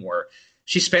about it anymore.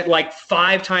 She spent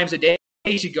 5 times a day.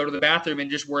 She'd go to the bathroom and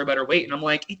just worry about her weight. And I'm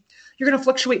like, you're going to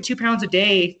fluctuate 2 pounds a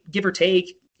day, give or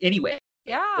take, anyway.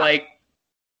 Yeah.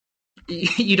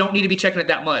 You don't need to be checking it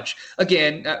that much.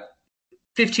 Again,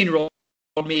 15-year-old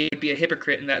me would be a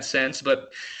hypocrite in that sense,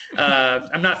 but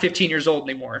I'm not 15 years old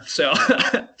anymore. So,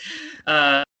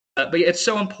 but it's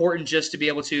so important just to be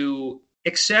able to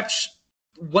accept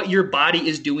what your body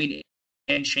is doing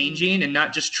and changing, and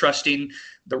not just trusting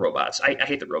the robots. I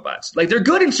hate the robots. They're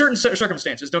good in certain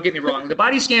circumstances. Don't get me wrong. The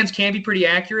body scans can be pretty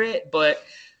accurate, but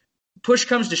push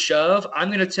comes to shove. I'm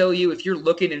going to tell you, if you're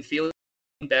looking and feeling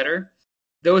better,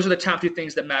 those are the top 2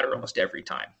 things that matter almost every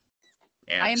time.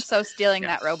 And, I am so stealing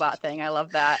that robot thing. I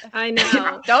love that. I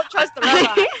know. Don't trust the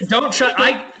robots. Don't trust.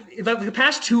 The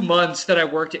past 2 months that I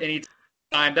worked at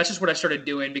Anytime, that's just what I started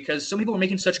doing, because some people were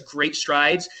making such great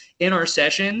strides in our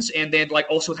sessions, and then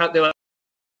also they're like,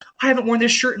 I haven't worn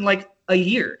this shirt in a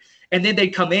year, and then they'd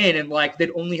come in and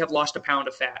they'd only have lost a pound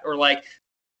of fat, or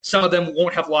some of them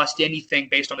won't have lost anything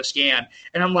based on a scan.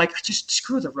 And I'm like, just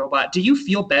screw the robot. Do you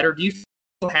feel better? Do you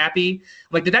feel happy?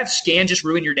 Did that scan just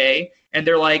ruin your day? And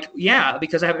they're like, yeah,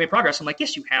 because I haven't made progress. I'm like,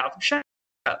 yes, you have. Shut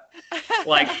up.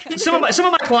 Some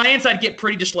of my clients, I'd get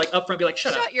pretty just upfront and be like,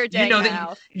 shut up. Your day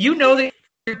that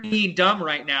you're being dumb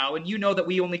right now, and you know that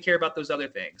we only care about those other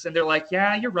things. And they're like,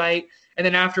 yeah, you're right. And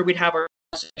then after we'd have our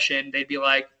session, they'd be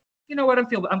like, you know what,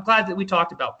 I'm glad that we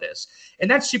talked about this.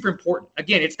 And that's super important.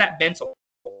 Again, it's that mental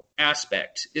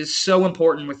aspect is so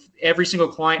important with every single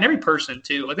client, and every person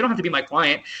too. They don't have to be my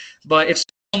client, but if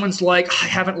someone's like, I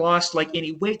haven't lost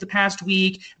any weight the past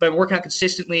week, but I'm working out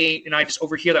consistently, and I just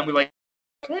overhear that, and we're like,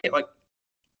 hey,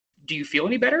 do you feel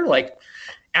any better?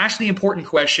 Ask the important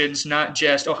questions, not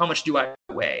just, how much do I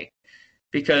weigh?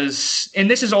 Because, and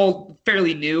this is all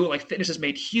fairly new, fitness has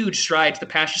made huge strides the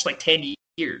past just 10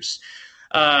 years.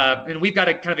 And we've got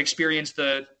to kind of experience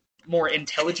the more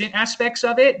intelligent aspects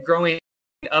of it, growing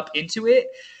up into it.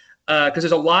 Because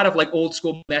there's a lot of like old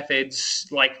school methods,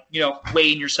 like,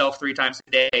 weighing yourself 3 times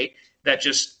a day that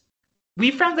just,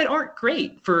 we found that aren't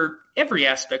great for every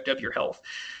aspect of your health.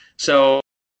 So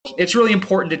it's really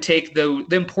important to take the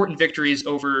important victories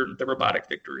over the robotic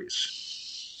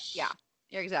victories. Yeah,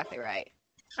 you're exactly right.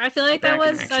 I feel like that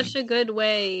was such a good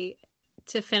way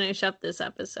to finish up this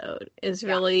episode, is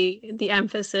really the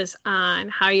emphasis on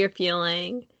how you're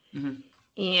feeling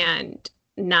and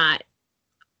not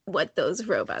what those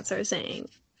robots are saying.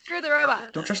 Screw the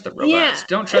robots. Don't trust the robots. Yeah.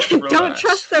 Don't trust the robots. Don't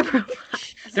trust the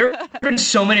robots. There have been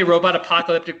so many robot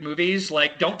apocalyptic movies.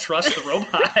 Like, don't trust the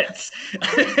robots.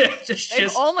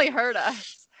 They've only hurt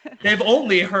us. They've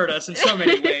only hurt us in so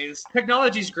many ways.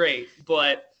 Technology's great,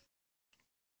 but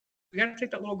we got to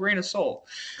take that little grain of salt.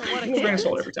 A little grain of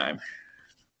salt every time.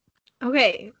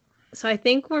 Okay. So I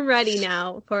think we're ready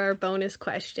now for our bonus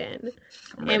question.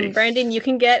 And Brendan, you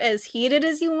can get as heated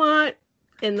as you want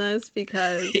in this,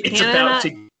 because it's about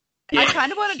to. I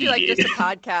kind of want to do like just a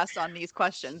podcast on these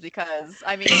questions, because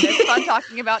I mean, it's fun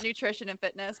talking about nutrition and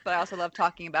fitness, but I also love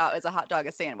talking about, is a hot dog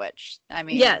a sandwich? I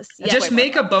mean, yes. Just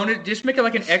make a bonus. Just make it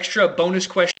like an extra bonus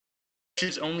questions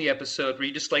only episode where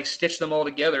you just like stitch them all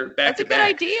together back to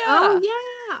back. That's a good idea. Oh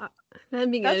yeah,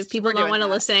 that'd be good. If people don't want to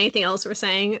listen to anything else we're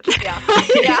saying. Yeah.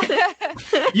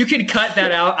 You can cut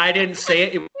that out. I didn't say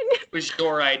it. It was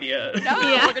your idea. No,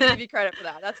 we're gonna give you credit for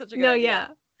that. That's such a good idea. Yeah.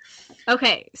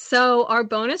 Okay, so our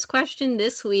bonus question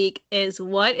this week is,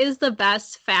 what is the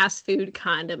best fast food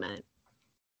condiment?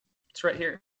 It's right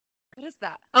here. What is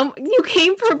that? You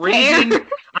came prepared.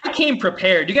 I came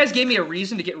prepared. You guys gave me a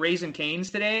reason to get Raisin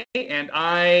Cane's today, and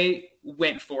I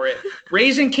went for it.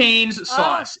 Raisin Cane's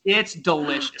sauce. It's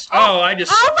delicious. I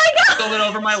just spilled it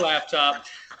over my laptop.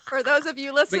 For those of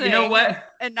you listening, but you know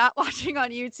what? And not watching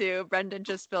on YouTube, Brendan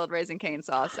just spilled Raisin Cane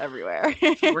sauce everywhere.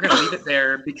 We're gonna leave it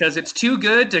there because it's too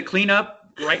good to clean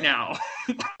up right now.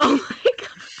 Oh my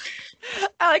god!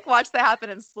 I watched that happen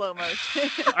in slow motion.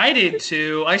 I did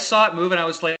too. I saw it move and I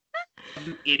was like,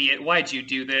 "You idiot! Why'd you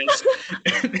do this?"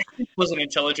 It wasn't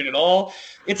intelligent at all.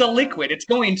 It's a liquid. It's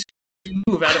going to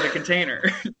move out of the container.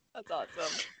 That's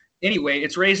awesome. Anyway,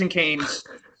 it's Raisin Cane's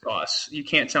sauce. You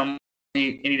can't tell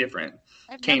me any different.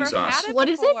 I've cane never sauce. had it What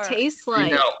does before. it taste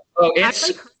like? No. Oh,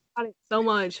 it's. I've heard about it so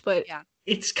much, but yeah,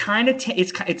 it's kind of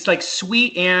it's like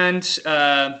sweet and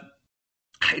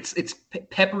it's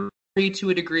peppery to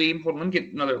a degree. Hold on, let me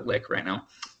get another lick right now.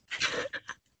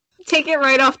 Take it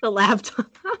right off the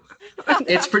laptop.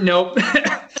 It's for nope.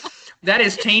 That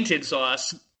is tainted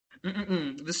sauce.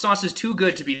 This sauce is too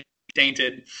good to be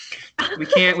tainted. We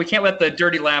can't let the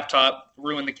dirty laptop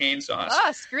ruin the cane sauce.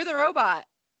 Screw the robot.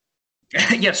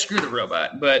 Yeah, screw the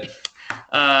robot. But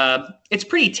it's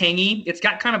pretty tangy. It's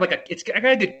got kind of like it's got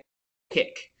a good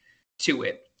kick to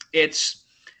it. It's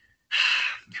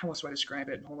how else do I describe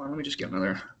it? Hold on, let me just get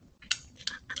another.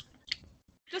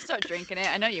 Just start drinking it.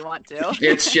 I know you want to.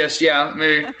 It's just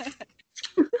maybe.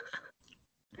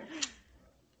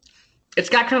 It's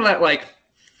got kind of that like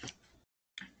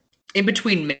in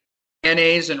between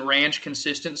mayonnaise and ranch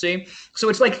consistency. So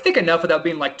it's like thick enough without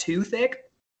being like too thick.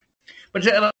 But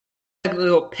it's like a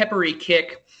little peppery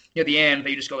kick near the end that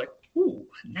you just go like, ooh,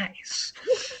 nice.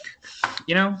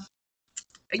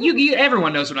 You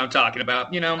everyone knows what I'm talking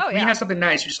about. When you have something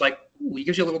nice, you're just like, ooh, it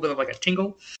gives you a little bit of like a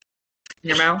tingle in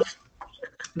your mouth.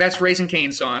 That's Raisin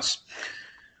Cane sauce.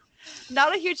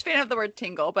 Not a huge fan of the word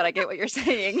tingle, but I get what you're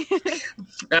saying.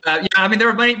 I mean, there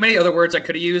were many other words I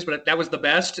could have used, but that was the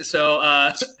best. So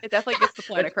it definitely gets the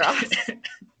point across.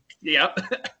 Yeah.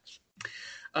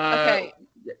 Okay.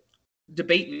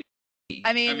 Debate me.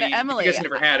 I mean, Emily, you guys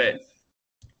never had it.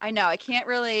 I know. I can't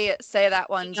really say that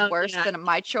one's worse than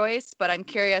my choice, but I'm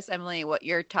curious, Emily, what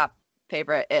your top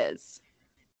favorite is.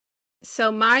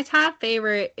 So my top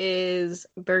favorite is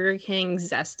Burger King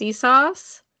Zesty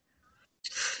sauce,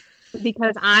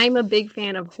 because I'm a big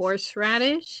fan of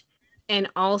horseradish, and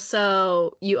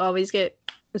also you always get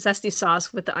Zesty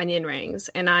sauce with the onion rings,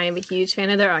 and I am a huge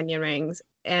fan of their onion rings.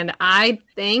 And I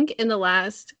think in the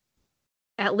last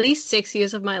at least 6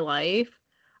 years of my life,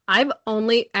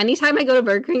 anytime I go to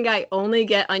Burger King, I only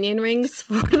get onion rings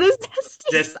for the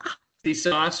Zesty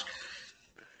sauce.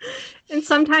 And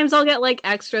sometimes I'll get like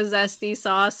extra zesty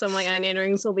sauce, so my onion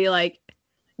rings will be like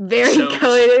very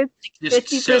good.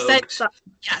 50% sauce.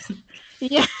 Yes.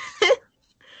 Yeah.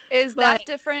 Is that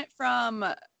different from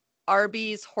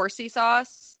Arby's horsey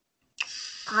sauce?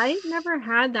 I've never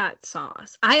had that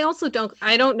sauce. I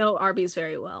don't know Arby's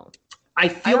very well. I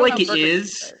feel like it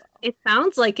is. It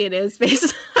sounds like it is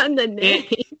based on the name.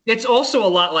 It's also a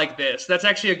lot like this. That's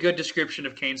actually a good description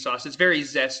of cane sauce. It's very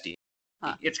zesty.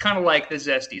 Huh. It's kind of like the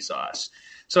zesty sauce.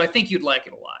 So I think you'd like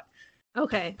it a lot.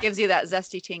 Okay. Gives you that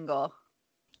zesty tingle.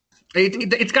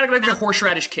 It's got like a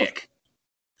horseradish kick.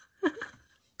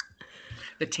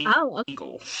 The tingle. Oh,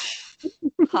 okay.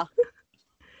 Huh.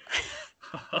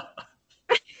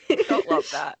 Don't love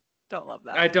that. Don't love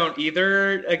that. I don't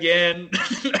either. Again,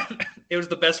 it was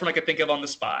the best one I could think of on the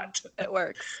spot. It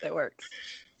works. It works.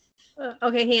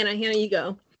 Okay, Hannah, you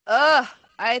go.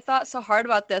 I thought so hard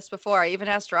about this before. I even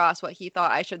asked Ross what he thought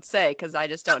I should say because I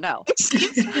just don't know.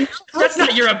 That's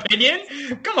not your opinion.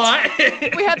 Come on.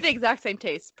 We have the exact same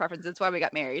taste preferences. That's why we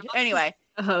got married. Anyway.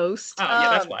 A host. Oh,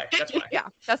 yeah, that's why. That's why. Yeah,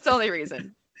 that's the only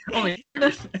reason. Only.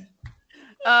 It's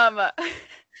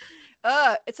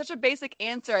such a basic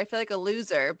answer. I feel like a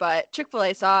loser, but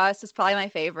Chick-fil-A sauce is probably my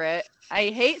favorite. I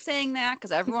hate saying that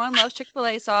because everyone loves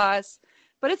Chick-fil-A sauce,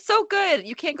 but it's so good.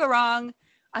 You can't go wrong.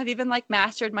 I've even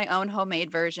mastered my own homemade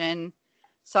version.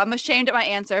 So I'm ashamed at my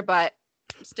answer, but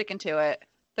I'm sticking to it.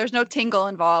 There's no tingle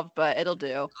involved, but it'll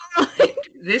do.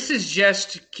 This is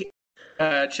just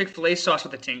Chick-fil-A sauce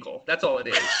with a tingle. That's all it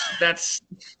is. That's...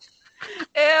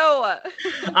 Ew.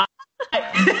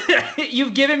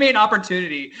 You've given me an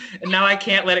opportunity, and now I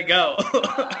can't let it go.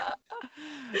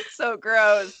 So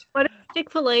gross. What does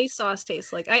Chick-fil-A sauce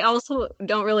taste like? I also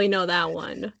don't really know that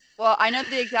one. Well, I know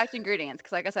the exact ingredients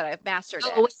because, like I said, I've mastered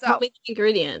it. Wait, So, tell me the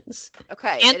ingredients.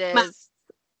 okay, And it is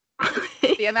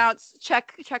the amounts.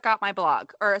 Check out my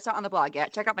blog, or it's not on the blog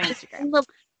yet. Check out my Instagram.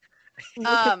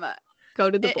 Go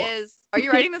to the It blog. is. Are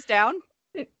you writing this down?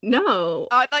 No.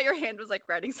 Oh, I thought your hand was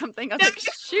writing something. I was like,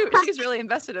 shoot, she's really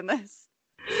invested in this.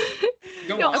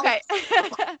 Go No. on. Okay.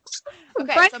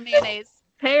 Okay, Right. so mayonnaise.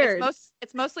 Paired.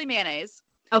 It's mostly mayonnaise.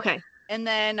 Okay. And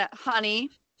then honey,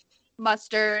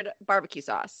 mustard, barbecue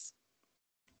sauce.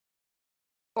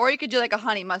 Or you could do a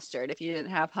honey mustard if you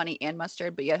didn't have honey and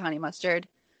mustard, but you had honey mustard.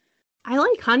 I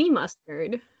like honey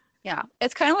mustard. Yeah.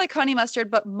 It's kind of like honey mustard,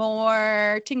 but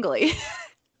more tingly.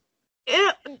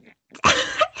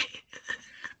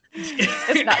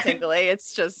 It's not tingly.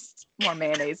 It's just more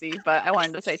mayonnaise-y, but I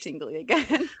wanted to say tingly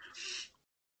again.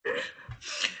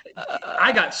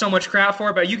 I got so much crap for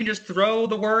it, but you can just throw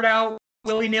the word out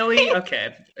willy-nilly.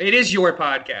 Okay. It is your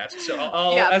podcast, so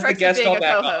I'll as the perks of guest, being I'll a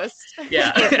back off. co-host.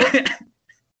 Yeah.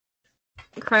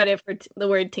 Credit for the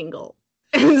word tingle.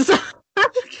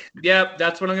 Yep,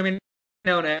 that's what I'm going to be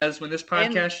known as when this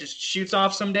podcast just shoots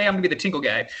off someday. I'm going to be the tingle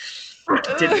guy.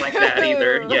 Didn't like that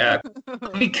either. Yeah.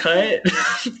 We cut.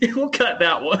 We'll cut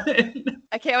that one.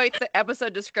 I can't wait the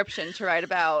episode description to write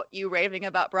about you raving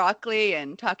about broccoli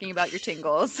and talking about your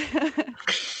tingles.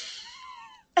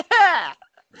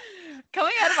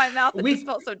 Coming out of my mouth, it just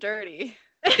felt so dirty.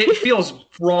 It feels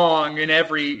wrong in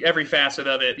every facet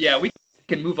of it. Yeah, we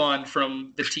can move on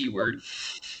from the T word.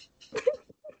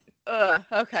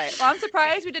 Okay. Well, I'm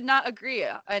surprised we did not agree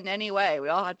in any way. We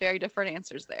all had very different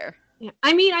answers there. Yeah.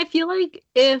 I mean, I feel like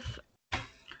if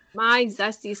my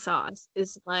zesty sauce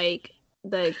is like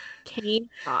the cane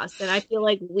sauce, then I feel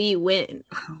like we win.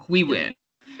 We win.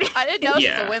 I didn't know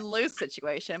Yeah. it's a win-lose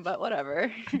situation, but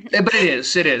whatever. But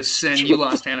it is, and you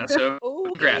lost, Hannah, so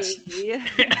congrats.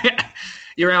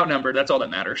 You're outnumbered, that's all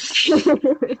that matters.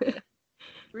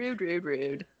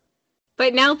 Rude.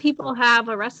 But now people have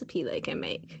a recipe they can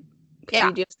make. Yeah.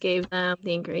 You just gave them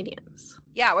the ingredients.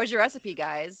 Yeah, where's your recipe,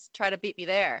 guys? Try to beat me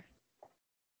there.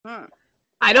 I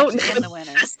don't Actually, know I'm the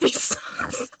winner. zesty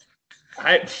sauce.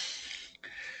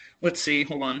 Let's see,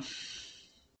 hold on.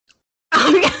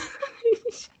 Oh my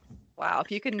gosh. Wow, if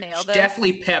you can nail There's this.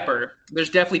 definitely pepper. There's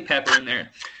definitely pepper in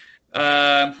there.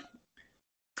 I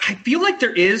feel like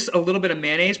there is a little bit of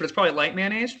mayonnaise, but it's probably light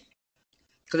mayonnaise.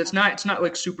 Because it's not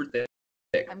like super thick.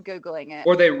 I'm Googling it.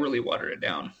 Or they really watered it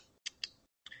down.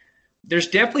 There's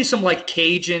definitely some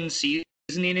Cajun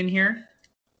seasoning in here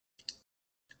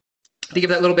to give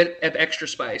that little bit of extra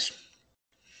spice.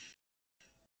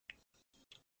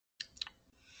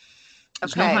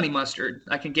 There's no honey mustard.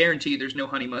 I can guarantee you there's no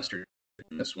honey mustard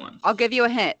in this one. I'll give you a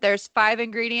hint. There's 5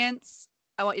 ingredients.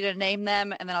 I want you to name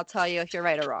them, and then I'll tell you if you're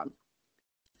right or wrong.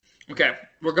 Okay,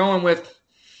 we're going with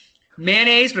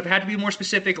mayonnaise, but if it had to be more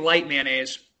specific, light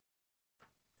mayonnaise.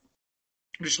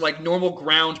 Just like normal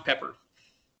ground pepper.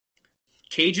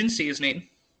 Cajun seasoning.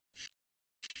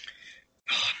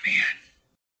 Oh, man.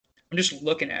 I'm just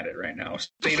looking at it right now,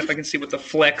 seeing if I can see what the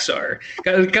flecks are.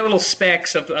 Got little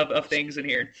specks of things in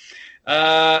here.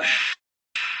 Hold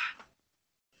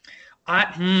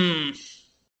on.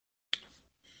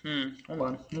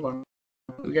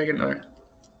 We gotta get another.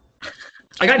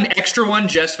 I got an extra one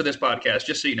just for this podcast,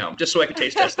 just so you know, just so I can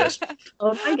taste test this.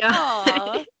 Oh my god.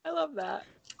 Aw, I love that.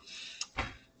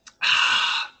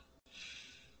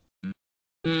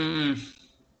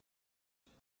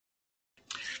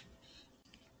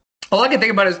 All I can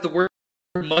think about is the word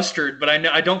mustard, but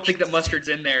I don't think that mustard's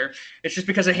in there. It's just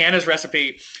because of Hannah's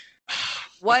recipe.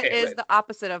 What is the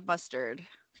opposite of mustard?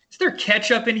 Is there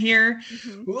ketchup in here?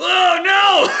 Mm-hmm. Oh,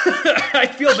 no! I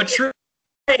feel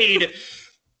betrayed.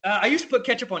 I used to put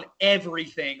ketchup on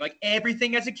everything, like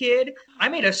everything as a kid. I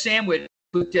made a sandwich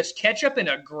with just ketchup and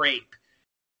a grape.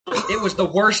 It was the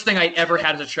worst thing I'd ever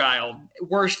had as a child.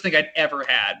 Worst thing I'd ever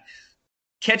had.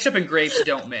 Ketchup and grapes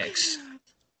don't mix.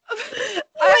 I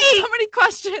have so many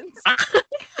questions.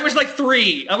 I was like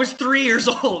 3. I was 3 years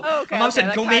old. Oh, okay, My mom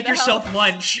said, go make yourself helps.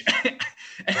 lunch.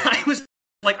 And I was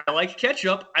like, I like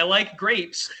ketchup. I like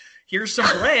grapes. Here's some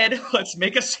bread. Let's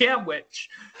make a sandwich.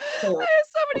 Horrible. I have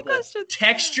so many questions.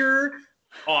 Texture,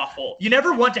 awful. You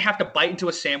never want to have to bite into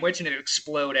a sandwich and it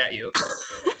explode at you.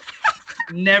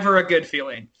 Never a good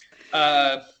feeling.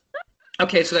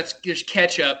 Okay, so there's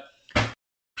ketchup.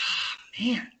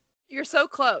 Man. You're so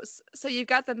close. So you've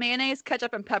got the mayonnaise,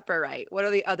 ketchup, and pepper right. What are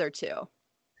the other 2?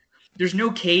 There's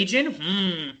no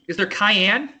Cajun? Is there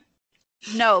cayenne?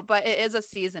 No, but it is a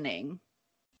seasoning.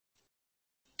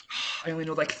 I only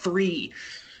know like 3.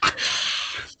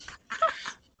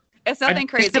 It's nothing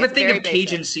crazy. I just never think very of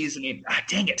Cajun basic. seasoning.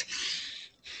 Dang it.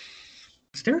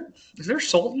 Is there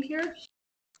salt in here?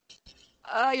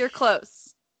 You're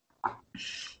close.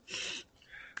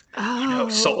 No,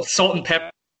 salt and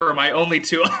pepper are my only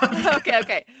 2.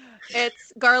 Okay.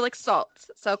 It's garlic salt.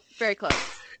 So very close.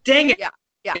 Dang it.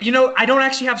 Yeah. You know, I don't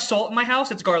actually have salt in my house.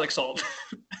 It's garlic salt.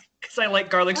 Because I like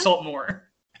garlic salt more.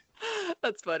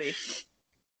 That's funny.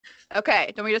 Okay.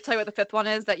 Do you want me to tell you what the 5th one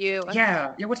is that you...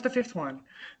 Yeah, what's the 5th one?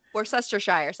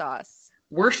 Worcestershire sauce.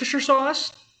 Worcestershire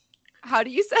sauce? How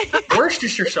do you say it?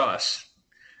 Worcestershire sauce.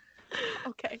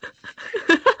 Okay.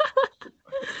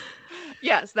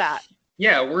 Yes, that.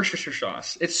 Yeah, Worcestershire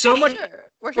sauce. It's so much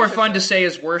more fun to say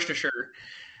as Worcestershire.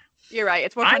 You're right.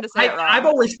 It's more fun to say it wrong. I've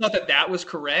always thought that was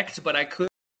correct, but I could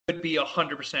be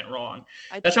 100% wrong.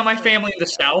 That's how my family in the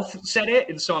South said it,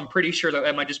 and so I'm pretty sure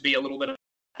that might just be a little bit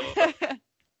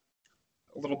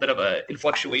of a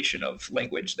influctuation of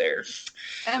language there.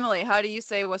 Emily, how do you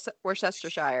say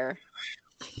Worcestershire?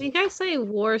 I think I say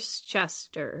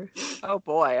Worcester. Oh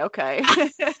boy, okay.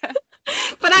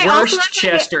 But I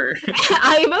Worcester.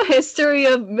 I have a history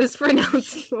of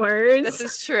mispronouncing words. This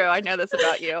is true. I know this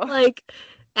about you. Like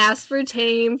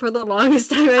aspartame for the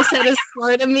longest time I said a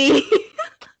slur to me.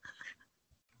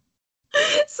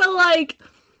 So like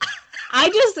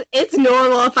it's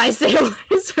normal if I say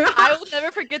words wrong. I will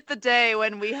never forget the day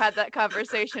when we had that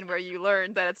conversation where you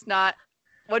learned that it's not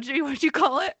what'd you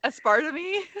call it?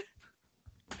 Aspartame?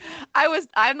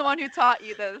 I'm the one who taught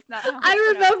you that it's not how I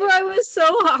remember I was so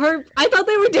hard. I thought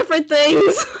they were different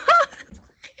things.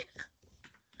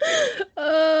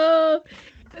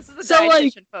 This is a so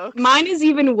dietitian, folks. Mine is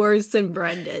even worse than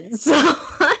Brendan's. So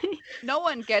no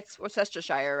one gets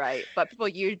Worcestershire right, but people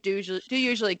do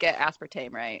usually get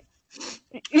aspartame right.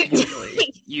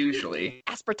 Usually.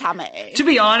 Aspartame. To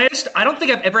be honest, I don't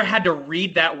think I've ever had to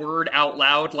read that word out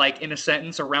loud, like in a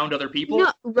sentence around other people.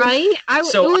 No, right? I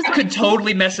could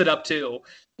totally mess it up too.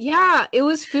 Yeah, it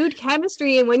was food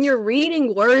chemistry, and when you're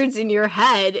reading words in your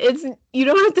head, you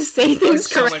don't have to say things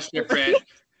so much different.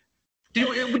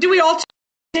 Do we all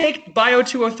take Bio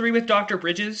 203 with Dr.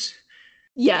 Bridges?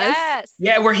 Yes.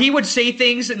 Yeah, where he would say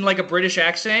things in like a British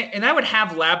accent, and I would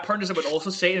have lab partners that would also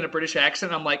say it in a British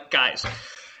accent. And I'm like, guys,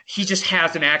 he just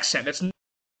has an accent. That's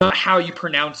not how you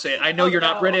pronounce it. I know you're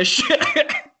not British.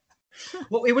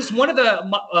 Well, it was one of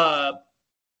the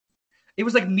it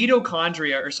was like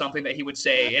mitochondria or something that he would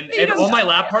say, and all my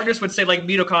lab partners would say like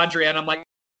mitochondria, and I'm like,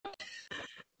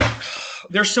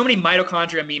 there's so many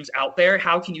mitochondria memes out there.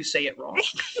 How can you say it wrong?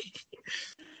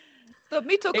 The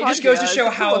mitochondria. It just goes to show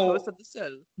how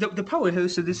the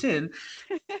powerhouse of the cell.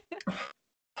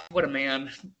 What a man!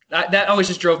 That always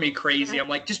just drove me crazy. I'm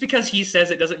like, just because he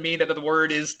says it doesn't mean that the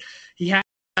word is he has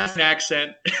an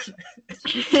accent.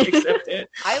 Accept it.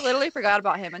 I literally forgot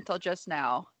about him until just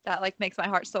now. That like makes my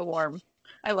heart so warm.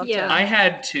 I love him. I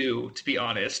had to be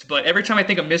honest, but every time I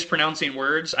think of mispronouncing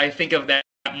words, I think of that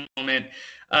moment.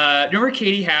 Remember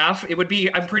Katie Half?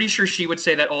 I'm pretty sure she would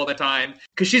say that all the time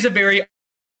because she's a very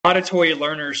auditory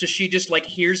learner, so she just like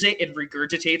hears it and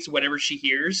regurgitates whatever she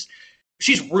hears.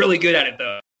 She's really good at it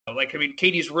though. Like, I mean,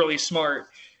 Katie's really smart,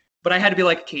 but I had to be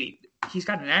like, Katie, he's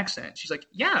got an accent. She's like,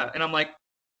 yeah, and I'm like,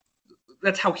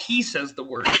 that's how he says the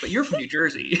word, but you're from New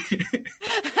Jersey.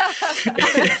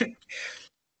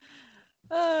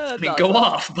 I mean, go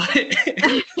off, but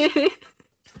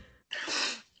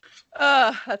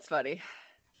that's funny.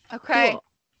 Okay, cool.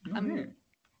 I'm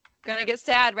gonna get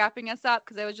sad wrapping us up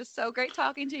because it was just so great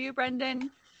talking to you,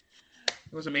 Brendan.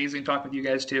 It was amazing talking with you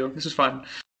guys too. This was fun.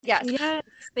 Yes. Yes.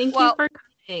 Thank you for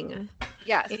coming.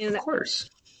 Yes. And Of course.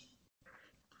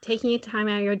 taking time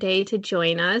out of your day to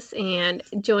join us and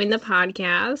join the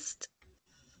podcast.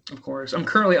 Of course. I'm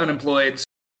currently unemployed.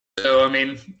 So, I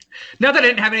mean, not that I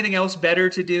didn't have anything else better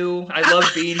to do. I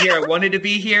love being here. I wanted to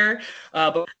be here.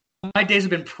 But my days have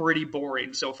been pretty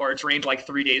boring so far. It's rained like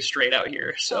 3 days straight out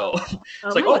here. So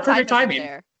it's like, perfect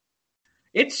timing.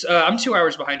 It's I'm 2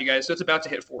 hours behind you guys, so it's about to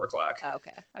hit 4 o'clock. Oh,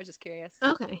 okay. I was just curious.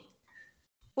 Okay.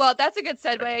 Well, that's a good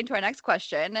segue into our next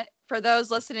question. For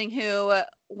those listening who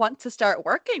want to start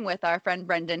working with our friend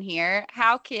Brendan here,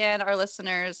 how can our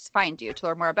listeners find you to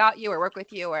learn more about you or work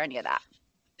with you or any of that?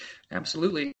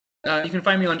 Absolutely. You can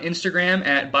find me on Instagram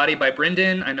at Body by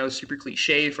Brendan. I know super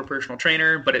cliche for personal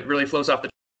trainer, but it really flows off the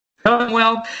tongue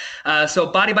well. So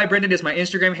Body by Brendan is my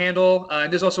Instagram handle.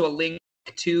 There's also a link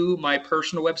to my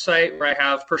personal website where I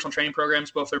have personal training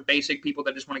programs. Both are basic people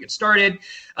that just want to get started.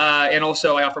 And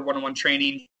also I offer one-on-one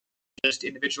training just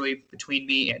individually between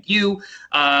me and you.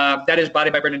 That is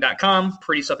bodybybrendan.com.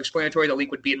 Pretty self-explanatory. The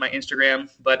link would be in my Instagram.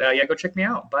 But yeah, go check me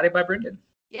out. Body by Brendan.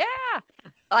 Yeah.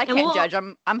 I can't judge.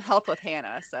 I'm helped with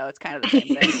Hannah, so it's kind of the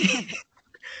same thing.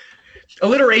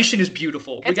 Alliteration is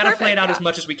beautiful. We got to play it out yeah. as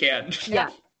much as we can. Yeah.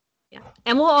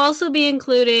 And we'll also be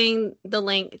including the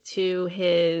link to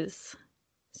his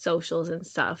socials and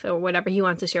stuff or whatever he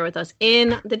wants to share with us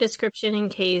in the description in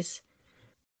case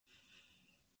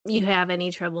you have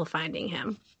any trouble finding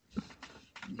him.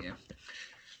 Yeah.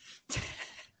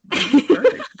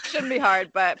 Shouldn't be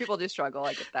hard, but people do struggle.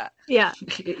 I get that. Yeah.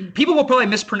 People will probably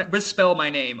misspell my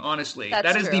name, honestly.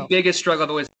 That is the biggest struggle I've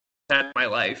always had in my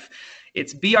life.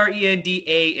 It's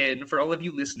Brendan for all of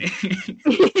you listening.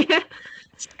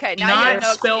 Okay, now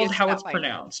not spelled how it's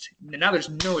pronounced. Now there's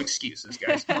no excuses,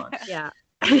 guys. Come on. Yeah.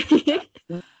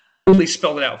 Really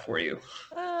spelled it out for you.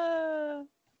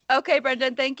 Okay,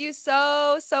 Brendan, thank you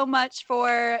so much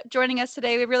for joining us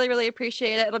today. We really, really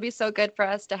appreciate it. It'll be so good for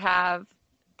us to have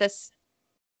this,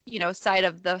 side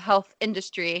of the health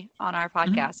industry on our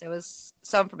podcast. Mm-hmm. It was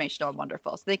so informational and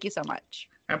wonderful. So thank you so much.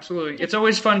 Absolutely. It's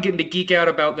always fun getting to geek out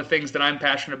about the things that I'm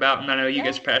passionate about, and I know you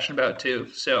guys are passionate about too.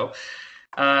 So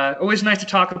always nice to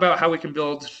talk about how we can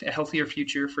build a healthier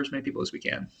future for as many people as we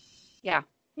can. Yeah.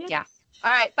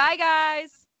 All right. Bye,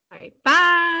 guys. All right.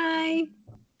 Bye.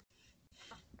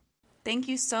 Thank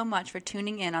you so much for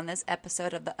tuning in on this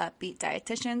episode of the Upbeat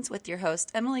Dietitians with your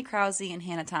hosts, Emily Krause and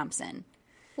Hannah Thompson.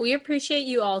 We appreciate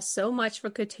you all so much for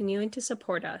continuing to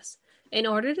support us. In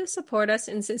order to support us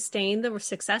and sustain the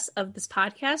success of this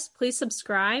podcast, please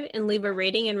subscribe and leave a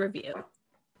rating and review.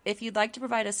 If you'd like to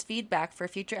provide us feedback for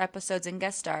future episodes and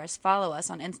guest stars, follow us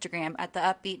on Instagram at the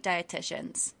Upbeat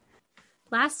Dietitians.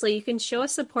 Lastly, you can show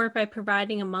us support by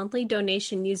providing a monthly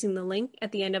donation using the link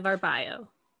at the end of our bio.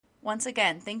 Once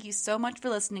again, thank you so much for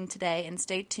listening today, and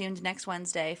stay tuned next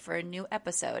Wednesday for a new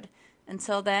episode.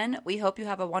 Until then, we hope you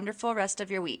have a wonderful rest of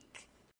your week.